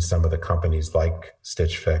think even some of the companies like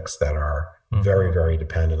Stitch Fix that are very, very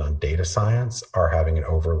dependent on data science are having an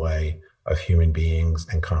overlay of human beings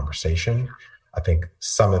and conversation. I think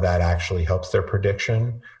some of that actually helps their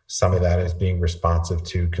prediction. Some of that is being responsive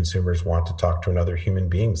to consumers want to talk to another human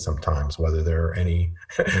being sometimes, whether the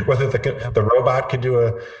robot could do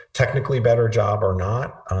a technically better job or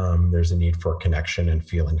not. There's a need for connection and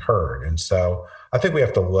feeling heard. And so I think we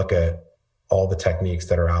have to look at all the techniques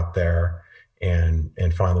that are out there and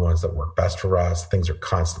find the ones that work best for us. Things are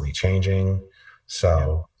constantly changing.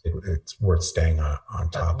 So it's worth staying on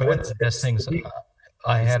top. One of the best things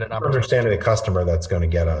I had an opportunity. Understanding the customer that's going to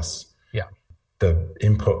get us the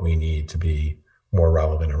input we need to be more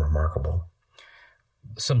relevant and remarkable.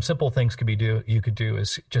 some simple things you could do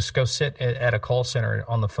is just go sit at a call center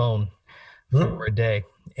on the phone Mhm. for a day,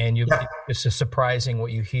 and Yeah, it's just surprising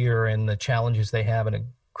what you hear and the challenges they have, and it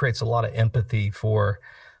creates a lot of empathy for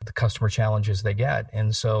the customer challenges they get.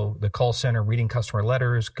 And so the call center, reading customer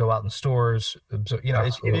letters, go out in stores, it is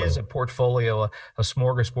absolutely. a portfolio, a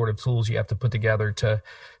smorgasbord of tools you have to put together to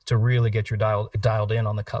really get your dialed in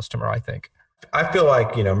on the customer, I think. I feel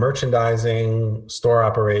like, merchandising, store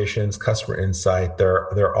operations, customer insight,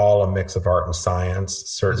 they're all a mix of art and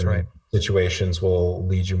science. That's right. Certain situations will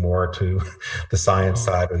lead you more to the science Mm.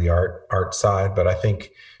 side or the art side, but I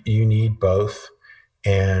think you need both.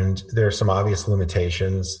 And there are some obvious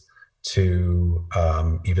limitations to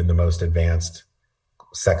even the most advanced,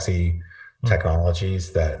 sexy Mm.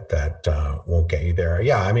 technologies that won't get you there.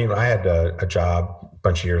 Yeah, I mean, I had a job a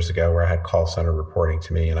bunch of years ago where I had call center reporting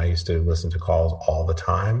to me, and I used to listen to calls all the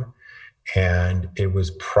time, and it was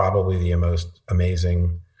probably the most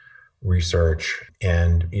amazing research.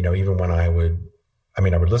 And even when I would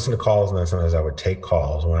listen to calls, and then sometimes I would take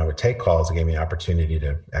calls. When I would take calls, it gave me the opportunity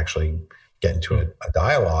to actually get into Mm. a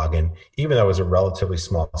dialogue. And even though it was a relatively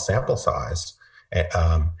small sample size,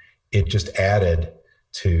 it just added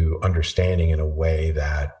to understanding in a way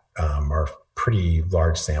that our pretty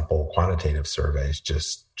large sample quantitative surveys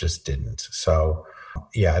just didn't. So,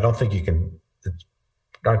 yeah, I don't think you can. There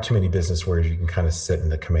aren't too many business where you can kind of sit in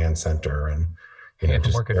the command center and And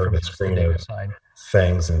just work it stare at from a just the screen data of side.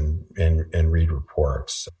 things and read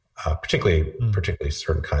reports. Particularly Mm. particularly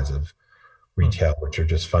certain kinds of Mm. retail, which are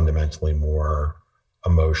just fundamentally more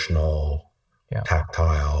emotional, Yeah.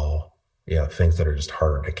 tactile, things that are just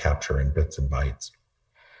harder to capture in bits and bytes.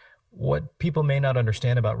 What people may not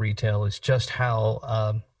understand about retail is just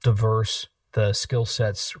how diverse the skill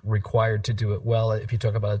sets required to do it well. If you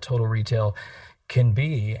talk about a total retail can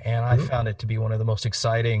be, and I Mhm. found it to be one of the most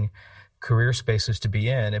exciting career spaces to be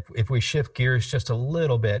in. If we shift gears just a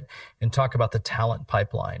little bit and talk about the talent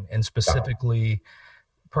pipeline, and Yeah. specifically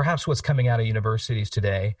perhaps what's coming out of universities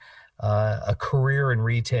today, a career in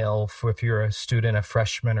retail, for if you're a student, a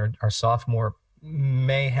freshman or sophomore,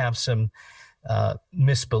 may have some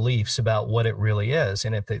misbeliefs about what it really is.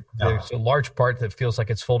 And Yeah. there's a large part that feels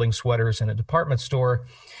like it's folding sweaters in a department store.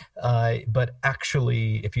 But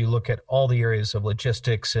actually, if you look at all the areas of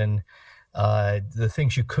logistics and the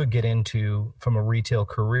things you could get into from a retail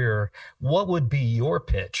career, what would be your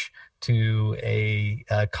pitch to a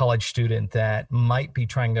college student that might be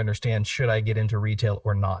trying to understand, should I get into retail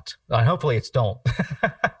or not? Hopefully it's don't.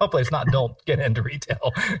 Hopefully it's not don't get into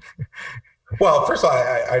retail. Well, first of all,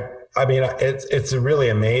 I mean, it's really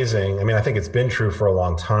amazing. I mean, I think it's been true for a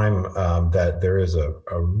long time that there is a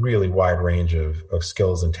really wide range of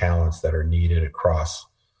skills and talents that are needed across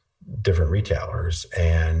different retailers.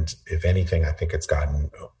 And if anything, I think it's gotten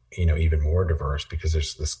even more diverse because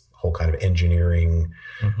there's this whole kind of engineering,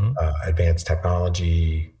 Mm-hmm. advanced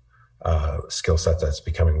technology skill set that's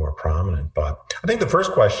becoming more prominent. But I think the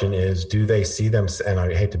first question is, do they see them? And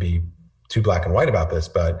I hate to be too black and white about this,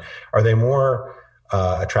 but are they more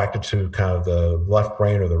attracted to kind of the left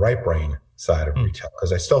brain or the right brain side of retail?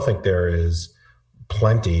 Because I still think there is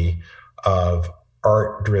plenty of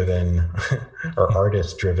art-driven or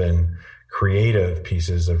artist-driven creative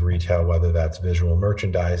pieces of retail, whether that's visual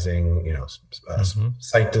merchandising, Mm-hmm.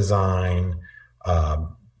 site design,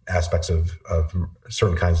 aspects of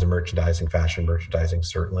certain kinds of merchandising, fashion merchandising,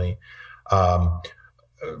 certainly.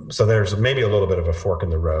 So there's maybe a little bit of a fork in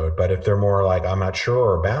the road, but if they're more like, I'm not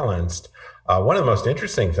sure, or balanced, one of the most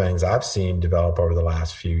interesting things I've seen develop over the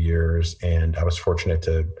last few years, and I was fortunate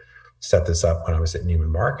to set this up when I was at Neiman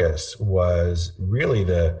Marcus, was really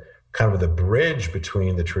the kind of the bridge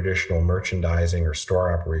between the traditional merchandising or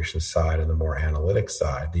store operations side and the more analytics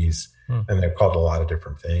side. And they're called a lot of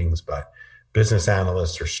different things, but business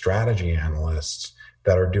analysts or strategy analysts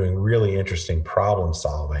that are doing really interesting problem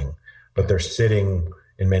solving, but they're sitting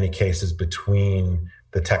in many cases between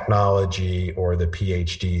the technology or the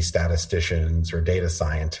PhD statisticians or data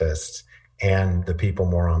scientists and the people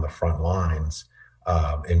more on the front lines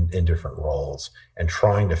in different roles, and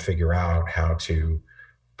trying to figure out how to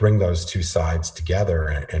bring those two sides together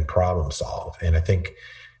and problem solve. And I think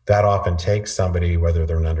that often takes somebody, whether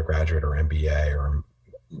they're an undergraduate or MBA or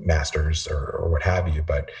master's or what have you,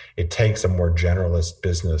 but it takes a more generalist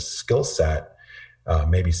business skill set,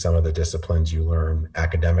 maybe some of the disciplines you learn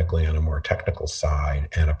academically on a more technical side,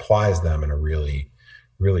 and applies them in a really,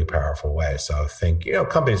 really powerful way. So I think,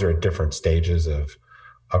 companies are at different stages of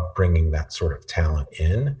bringing that sort of talent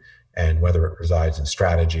in, and whether it resides in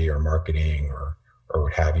strategy or marketing or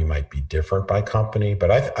what have you might be different by company.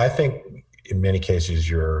 But I think in many cases,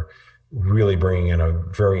 really bringing in a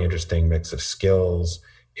very interesting mix of skills.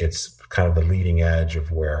 It's kind of the leading edge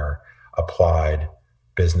of where applied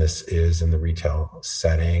business is in the retail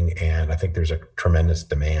setting. And I think there's a tremendous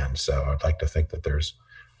demand. So I'd like to think that there's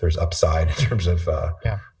upside in terms of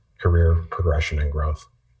career progression and growth.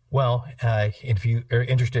 Well, if you are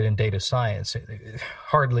interested in data science,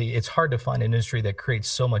 it's hard to find an industry that creates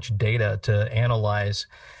so much data to analyze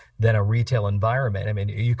than a retail environment. I mean,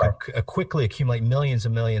 you can quickly accumulate millions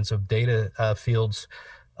and millions of data fields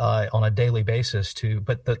on a daily basis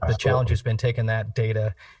but the challenge has been taking that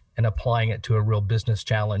data and applying it to a real business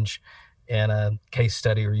challenge and a case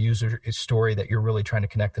study or user story that you're really trying to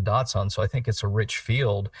connect the dots on. So I think it's a rich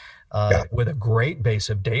field with a great base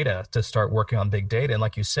of data to start working on big data. And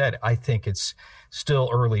like you said, I think it's still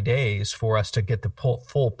early days for us to get the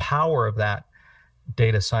full power of that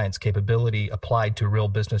data science capability applied to real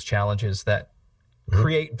business challenges that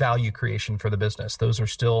create value creation for the business. Those are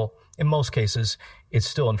still, in most cases, it's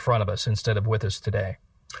still in front of us instead of with us today.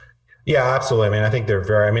 Yeah, absolutely.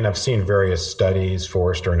 I mean, I've seen various studies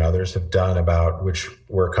Forrester and others have done about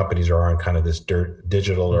where companies are on kind of this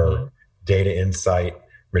digital or data insight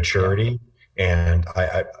maturity. Yeah. And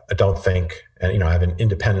I don't think, and I haven't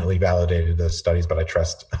independently validated those studies, but I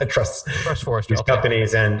trust Forrester, these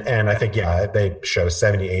companies. And I think, they show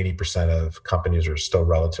 70-80% of companies are still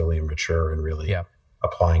relatively immature and really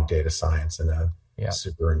applying data science in a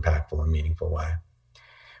super impactful and meaningful way.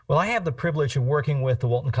 Well, I have the privilege of working with the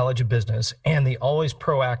Walton College of Business, and the always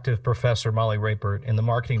proactive Professor Molly Rapert in the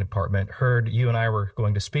marketing department heard you and I were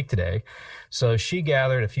going to speak today. So she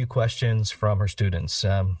gathered a few questions from her students.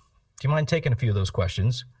 Do you mind taking a few of those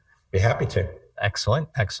questions? Be happy to. Excellent.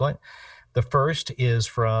 The first is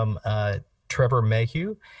from Trevor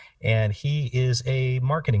Mayhew, and he is a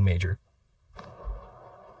marketing major.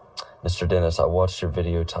 Mr. Dennis, I watched your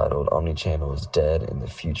video titled Omnichannel is Dead and the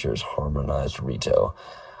Future is Harmonized Retail.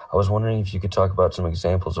 I was wondering if you could talk about some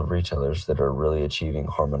examples of retailers that are really achieving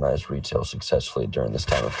harmonized retail successfully during this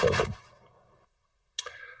time of COVID.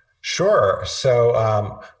 Sure.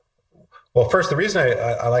 So, well, first, the reason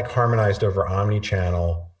I like harmonized over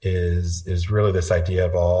omnichannel is really this idea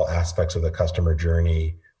of all aspects of the customer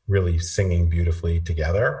journey really singing beautifully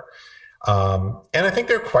together. And I think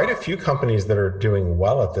there are quite a few companies that are doing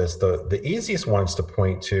well at this. The easiest ones to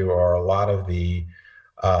point to are a lot of the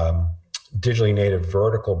digitally native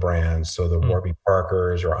vertical brands, so the Warby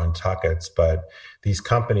Parkers or Untuckits, but these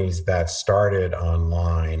companies that started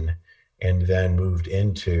online and then moved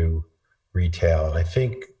into retail. And I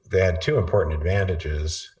think they had two important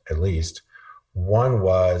advantages, at least. One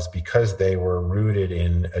was because they were rooted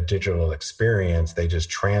in a digital experience, they just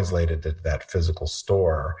translated it to that physical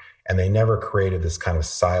store, and they never created this kind of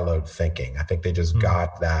siloed thinking. I think they just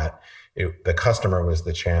got that the customer was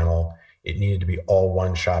the channel. It needed to be all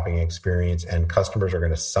one shopping experience, and customers are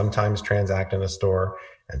going to sometimes transact in a store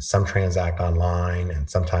and some transact online and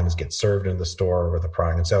sometimes get served in the store with a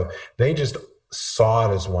product. And so they just saw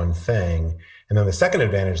it as one thing. And then the second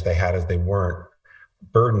advantage they had is they weren't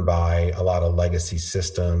burdened by a lot of legacy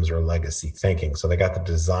systems or legacy thinking. So they got to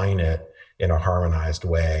design it in a harmonized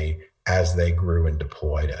way as they grew and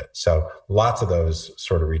deployed it. So lots of those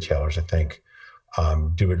sort of retailers, I think,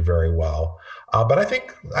 do it very well. But I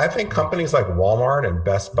think companies like Walmart and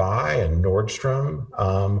Best Buy and Nordstrom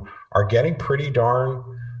are getting pretty darn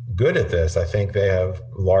good at this. I think they have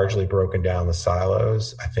largely broken down the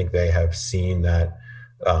silos. I think they have seen that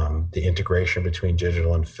the integration between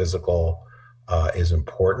digital and physical is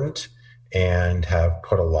important and have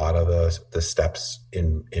put a lot of the steps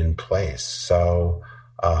in place. So,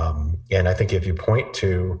 and I think if you point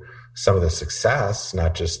to some of the success,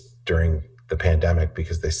 not just during the pandemic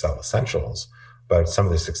because they sell essentials, but some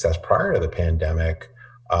of the success prior to the pandemic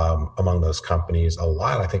among those companies, a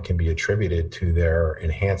lot I think can be attributed to their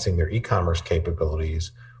enhancing their e-commerce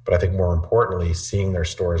capabilities, but I think more importantly, seeing their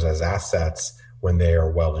stores as assets when they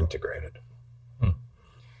are well integrated.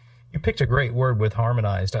 You picked a great word with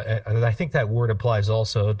harmonized. I think that word applies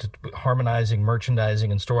also to harmonizing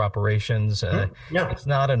merchandising and store operations. It's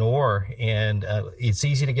not an or, and it's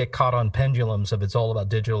easy to get caught on pendulums of it's all about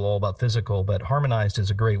digital, all about physical, but harmonized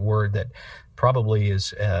is a great word that probably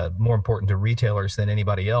is more important to retailers than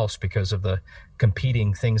anybody else because of the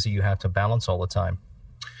competing things that you have to balance all the time.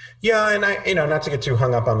 Yeah, and I, not to get too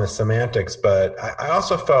hung up on the semantics, but I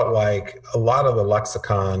also felt like a lot of the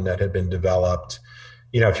lexicon that had been developed,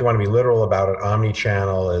 if you want to be literal about it,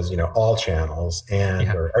 omni-channel is, all channels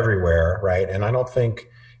or everywhere, right? And I don't think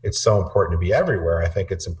it's so important to be everywhere. I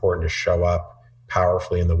think it's important to show up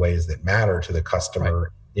powerfully in the ways that matter to the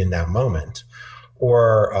customer in that moment,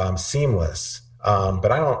 or seamless.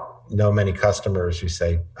 But I don't know many customers who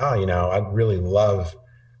say, oh, I'd really love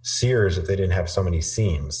Sears if they didn't have so many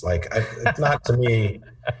seams. Like, it's not, to me,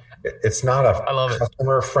 it's not a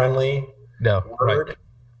customer friendly word. Right.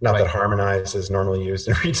 Not that harmonized is normally used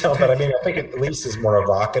in retail, but I mean, I think it at least is more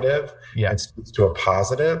evocative and speaks to a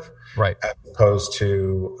positive, as opposed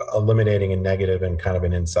to eliminating a negative and kind of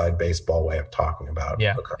an inside baseball way of talking about.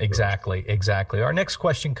 Yeah, exactly. Our next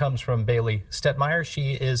question comes from Bailey Stetmeyer.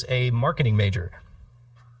 She is a marketing major.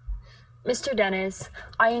 Mr. Dennis,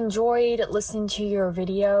 I enjoyed listening to your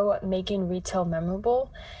video, Making Retail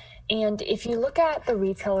Memorable. And if you look at the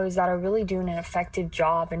retailers that are really doing an effective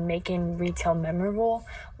job in making retail memorable,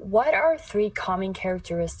 what are 3 common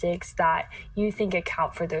characteristics that you think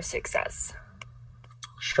account for their success?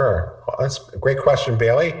 Sure. Well, that's a great question,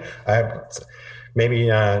 Bailey. Maybe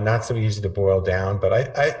not so easy to boil down, but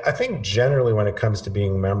I think generally when it comes to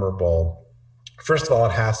being memorable, first of all,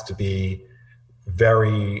 it has to be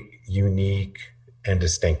very unique and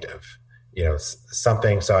distinctive.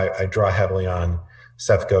 Something, so I draw heavily on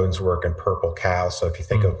Seth Godin's work in Purple Cow. So if you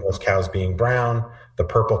think of most cows being brown, the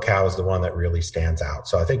purple cow is the one that really stands out.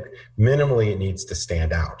 So I think minimally it needs to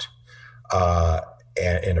stand out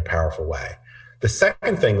in a powerful way. The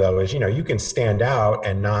second thing, though, is, you can stand out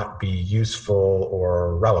and not be useful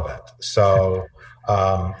or relevant. So,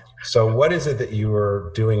 so what is it that you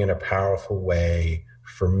are doing in a powerful way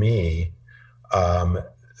for me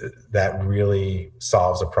that really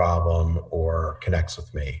solves a problem or connects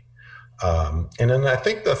with me? And then I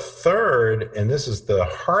think the third, and this is the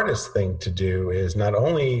hardest thing to do, is not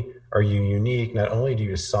only are you unique, not only do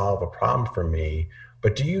you solve a problem for me,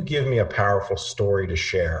 but do you give me a powerful story to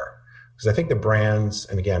share? Because I think the brands,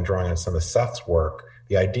 and again, drawing on some of Seth's work,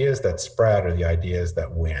 the ideas that spread are the ideas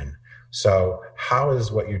that win. So how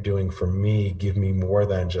is what you're doing for me give me more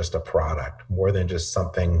than just a product, more than just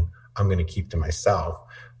something I'm going to keep to myself,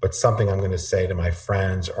 but something I'm going to say to my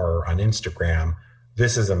friends or on Instagram,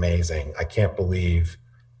 this is amazing. I can't believe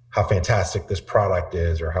how fantastic this product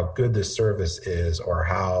is, or how good this service is, or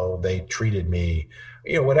how they treated me,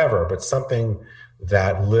 whatever, but something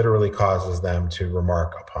that literally causes them to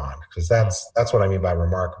remark upon. Because that's what I mean by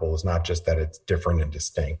remarkable, is not just that it's different and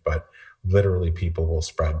distinct, but literally people will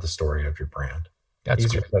spread the story of your brand. That's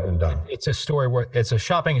easier said than done. It's a story it's a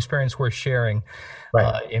shopping experience worth sharing.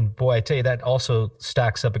 Right. And boy, I tell you, that also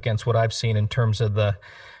stacks up against what I've seen in terms of the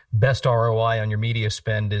best ROI on your media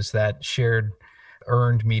spend is that shared,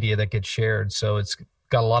 earned media that gets shared. So it's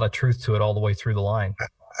got a lot of truth to it all the way through the line.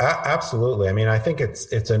 Absolutely. I mean, I think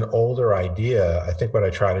it's an older idea. I think what I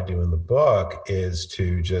try to do in the book is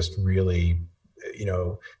to just really,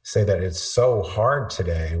 say that it's so hard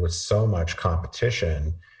today with so much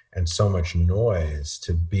competition and so much noise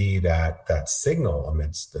to be that signal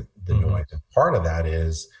amidst the noise. And part of that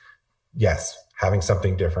is, yes, having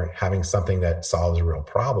something different, having something that solves a real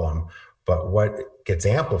problem. But what gets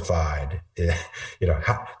amplified,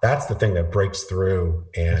 that's the thing that breaks through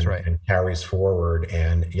and carries forward.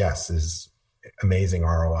 And yes, is amazing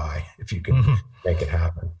ROI if you can make it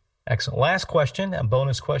happen. Excellent. Last question, a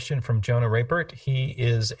bonus question from Jonah Rapert. He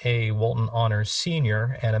is a Walton Honors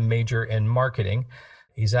senior and a major in marketing.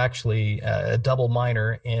 He's actually a double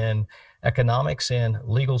minor in economics and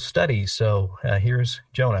legal studies. So here's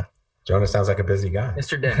Jonah. Jonah sounds like a busy guy.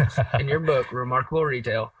 Mr. Dennis, in your book, Remarkable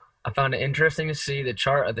Retail, I found it interesting to see the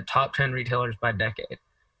chart of the top 10 retailers by decade,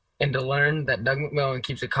 and to learn that Doug McMillon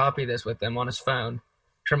keeps a copy of this with him on his phone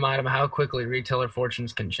to remind him how quickly retailer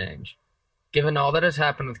fortunes can change. Given all that has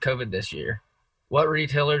happened with COVID this year, what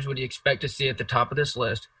retailers would you expect to see at the top of this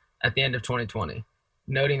list at the end of 2020,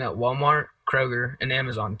 noting that Walmart, Kroger, and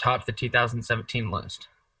Amazon topped the 2017 list?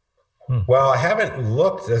 Well, I haven't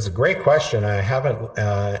looked. That's a great question. I haven't,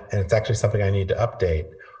 and it's actually something I need to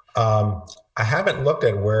update. I haven't looked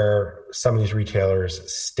at where some of these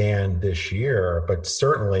retailers stand this year, but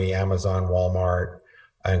certainly Amazon, Walmart,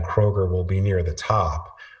 and Kroger will be near the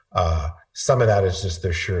top. Some of that is just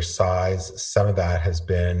their sheer size. Some of that has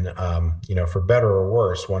been, for better or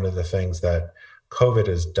worse, one of the things that COVID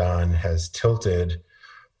has done has tilted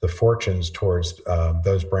the fortunes towards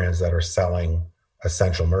those brands that are selling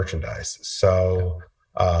essential merchandise. So,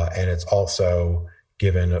 and it's also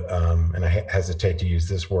given, and I hesitate to use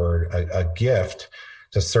this word, a gift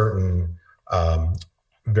to certain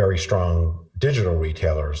very strong digital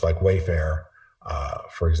retailers like Wayfair,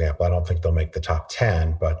 for example. I don't think they'll make the top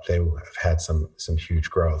 10, but they have had some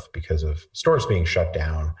huge growth because of stores being shut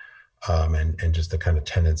down and just the kind of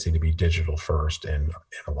tendency to be digital first in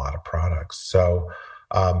a lot of products. So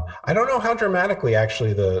I don't know how dramatically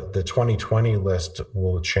actually the 2020 list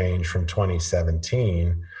will change from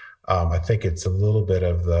 2017. I think it's a little bit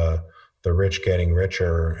of the the rich getting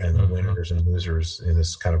richer and the winners and losers in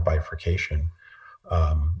this kind of bifurcation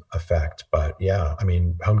effect. But yeah, I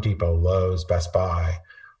mean, Home Depot, Lowe's, Best Buy,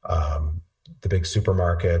 the big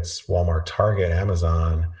supermarkets, Walmart, Target,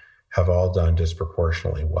 Amazon have all done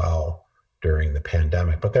disproportionately well during the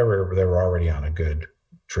pandemic, but they were already on a good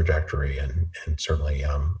trajectory, and certainly,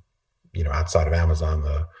 outside of Amazon,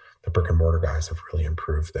 the brick and mortar guys have really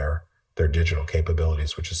improved their digital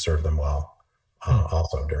capabilities, which has served them well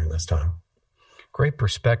also during this time. Great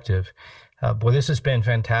perspective. Boy, this has been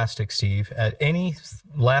fantastic, Steve. Any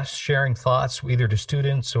last sharing thoughts, either to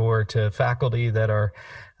students or to faculty that are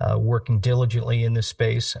working diligently in this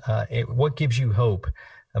space? What gives you hope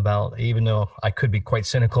about, even though I could be quite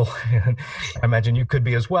cynical, I imagine you could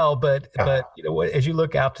be as well, but as you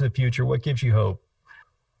look out to the future, what gives you hope?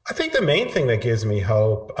 I think the main thing that gives me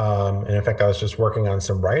hope, and in fact, I was just working on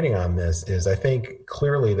some writing on this, is I think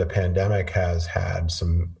clearly the pandemic has had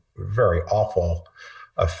some very awful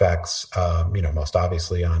effects, most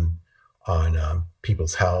obviously on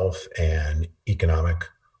people's health and economic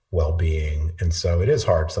well-being. And so it is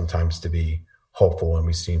hard sometimes to be hopeful when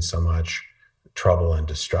we've seen so much trouble and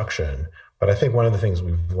destruction. But I think one of the things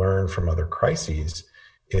we've learned from other crises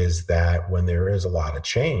is that when there is a lot of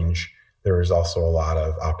change, there is also a lot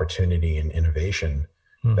of opportunity and innovation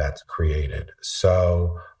that's created.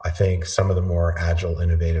 So I think some of the more agile,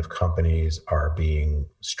 innovative companies are being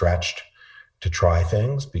stretched to try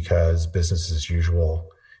things because business as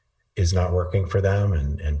usual is not working for them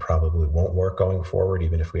and probably won't work going forward,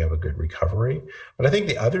 even if we have a good recovery. But I think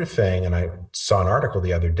the other thing, and I saw an article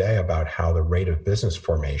the other day about how the rate of business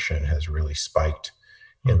formation has really spiked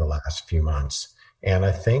in the last few months. And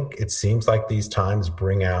I think it seems like these times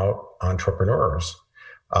bring out entrepreneurs.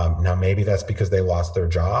 Now, maybe that's because they lost their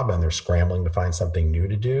job and they're scrambling to find something new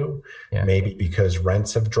to do. Yeah. Maybe because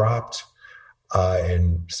rents have dropped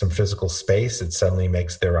in some physical space, it suddenly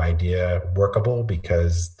makes their idea workable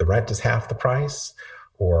because the rent is half the price.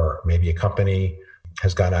 Or maybe a company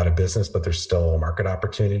has gone out of business, but there's still a market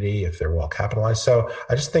opportunity if they're well capitalized. So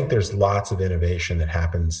I just think there's lots of innovation that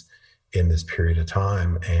happens in this period of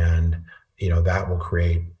time. And that will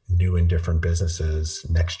create new and different businesses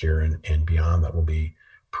next year and beyond that will be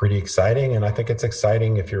pretty exciting. And I think it's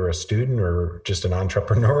exciting if you're a student or just an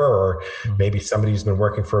entrepreneur, or maybe somebody who's been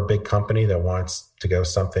working for a big company that wants to do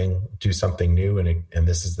something new. And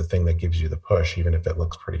this is the thing that gives you the push, even if it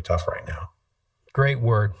looks pretty tough right now. Great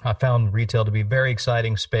word. I found retail to be a very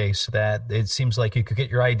exciting space that it seems like you could get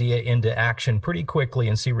your idea into action pretty quickly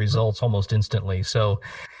and see results almost instantly. So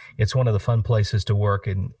it's one of the fun places to work,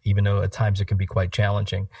 and even though at times it can be quite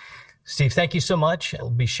challenging. Steve, thank you so much. I'll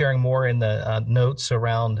be sharing more in the notes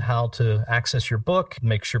around how to access your book,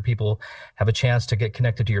 make sure people have a chance to get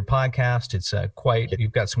connected to your podcast. It's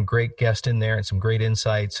you've got some great guests in there and some great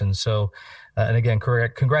insights. And so, and again,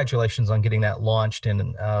 congratulations on getting that launched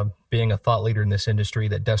and being a thought leader in this industry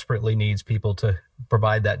that desperately needs people to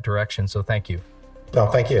provide that direction. So thank you. No,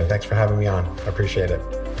 thank you. Thanks for having me on. I appreciate it.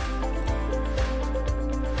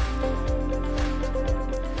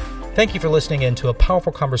 Thank you for listening in to a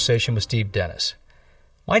powerful conversation with Steve Dennis.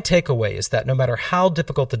 My takeaway is that no matter how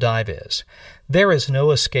difficult the dive is, there is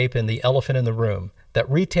no escaping the elephant in the room that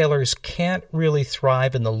retailers can't really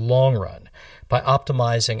thrive in the long run by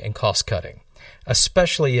optimizing and cost-cutting,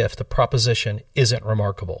 especially if the proposition isn't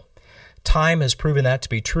remarkable. Time has proven that to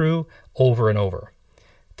be true over and over.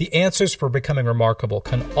 The answers for becoming remarkable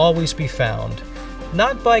can always be found,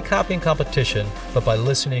 not by copying competition, but by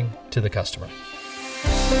listening to the customer.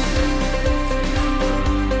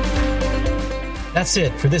 That's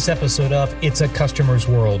it for this episode of It's a Customer's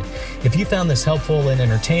World. If you found this helpful and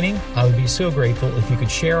entertaining, I would be so grateful if you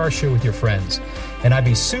could share our show with your friends. And I'd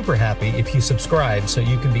be super happy if you subscribe so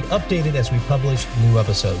you can be updated as we publish new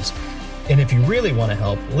episodes. And if you really want to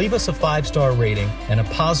help, leave us a 5-star rating and a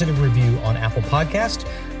positive review on Apple Podcasts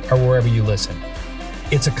or wherever you listen.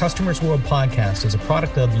 It's a Customer's World podcast is a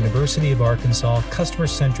product of the University of Arkansas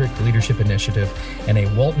Customer-Centric Leadership Initiative and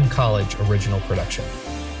a Walton College original production.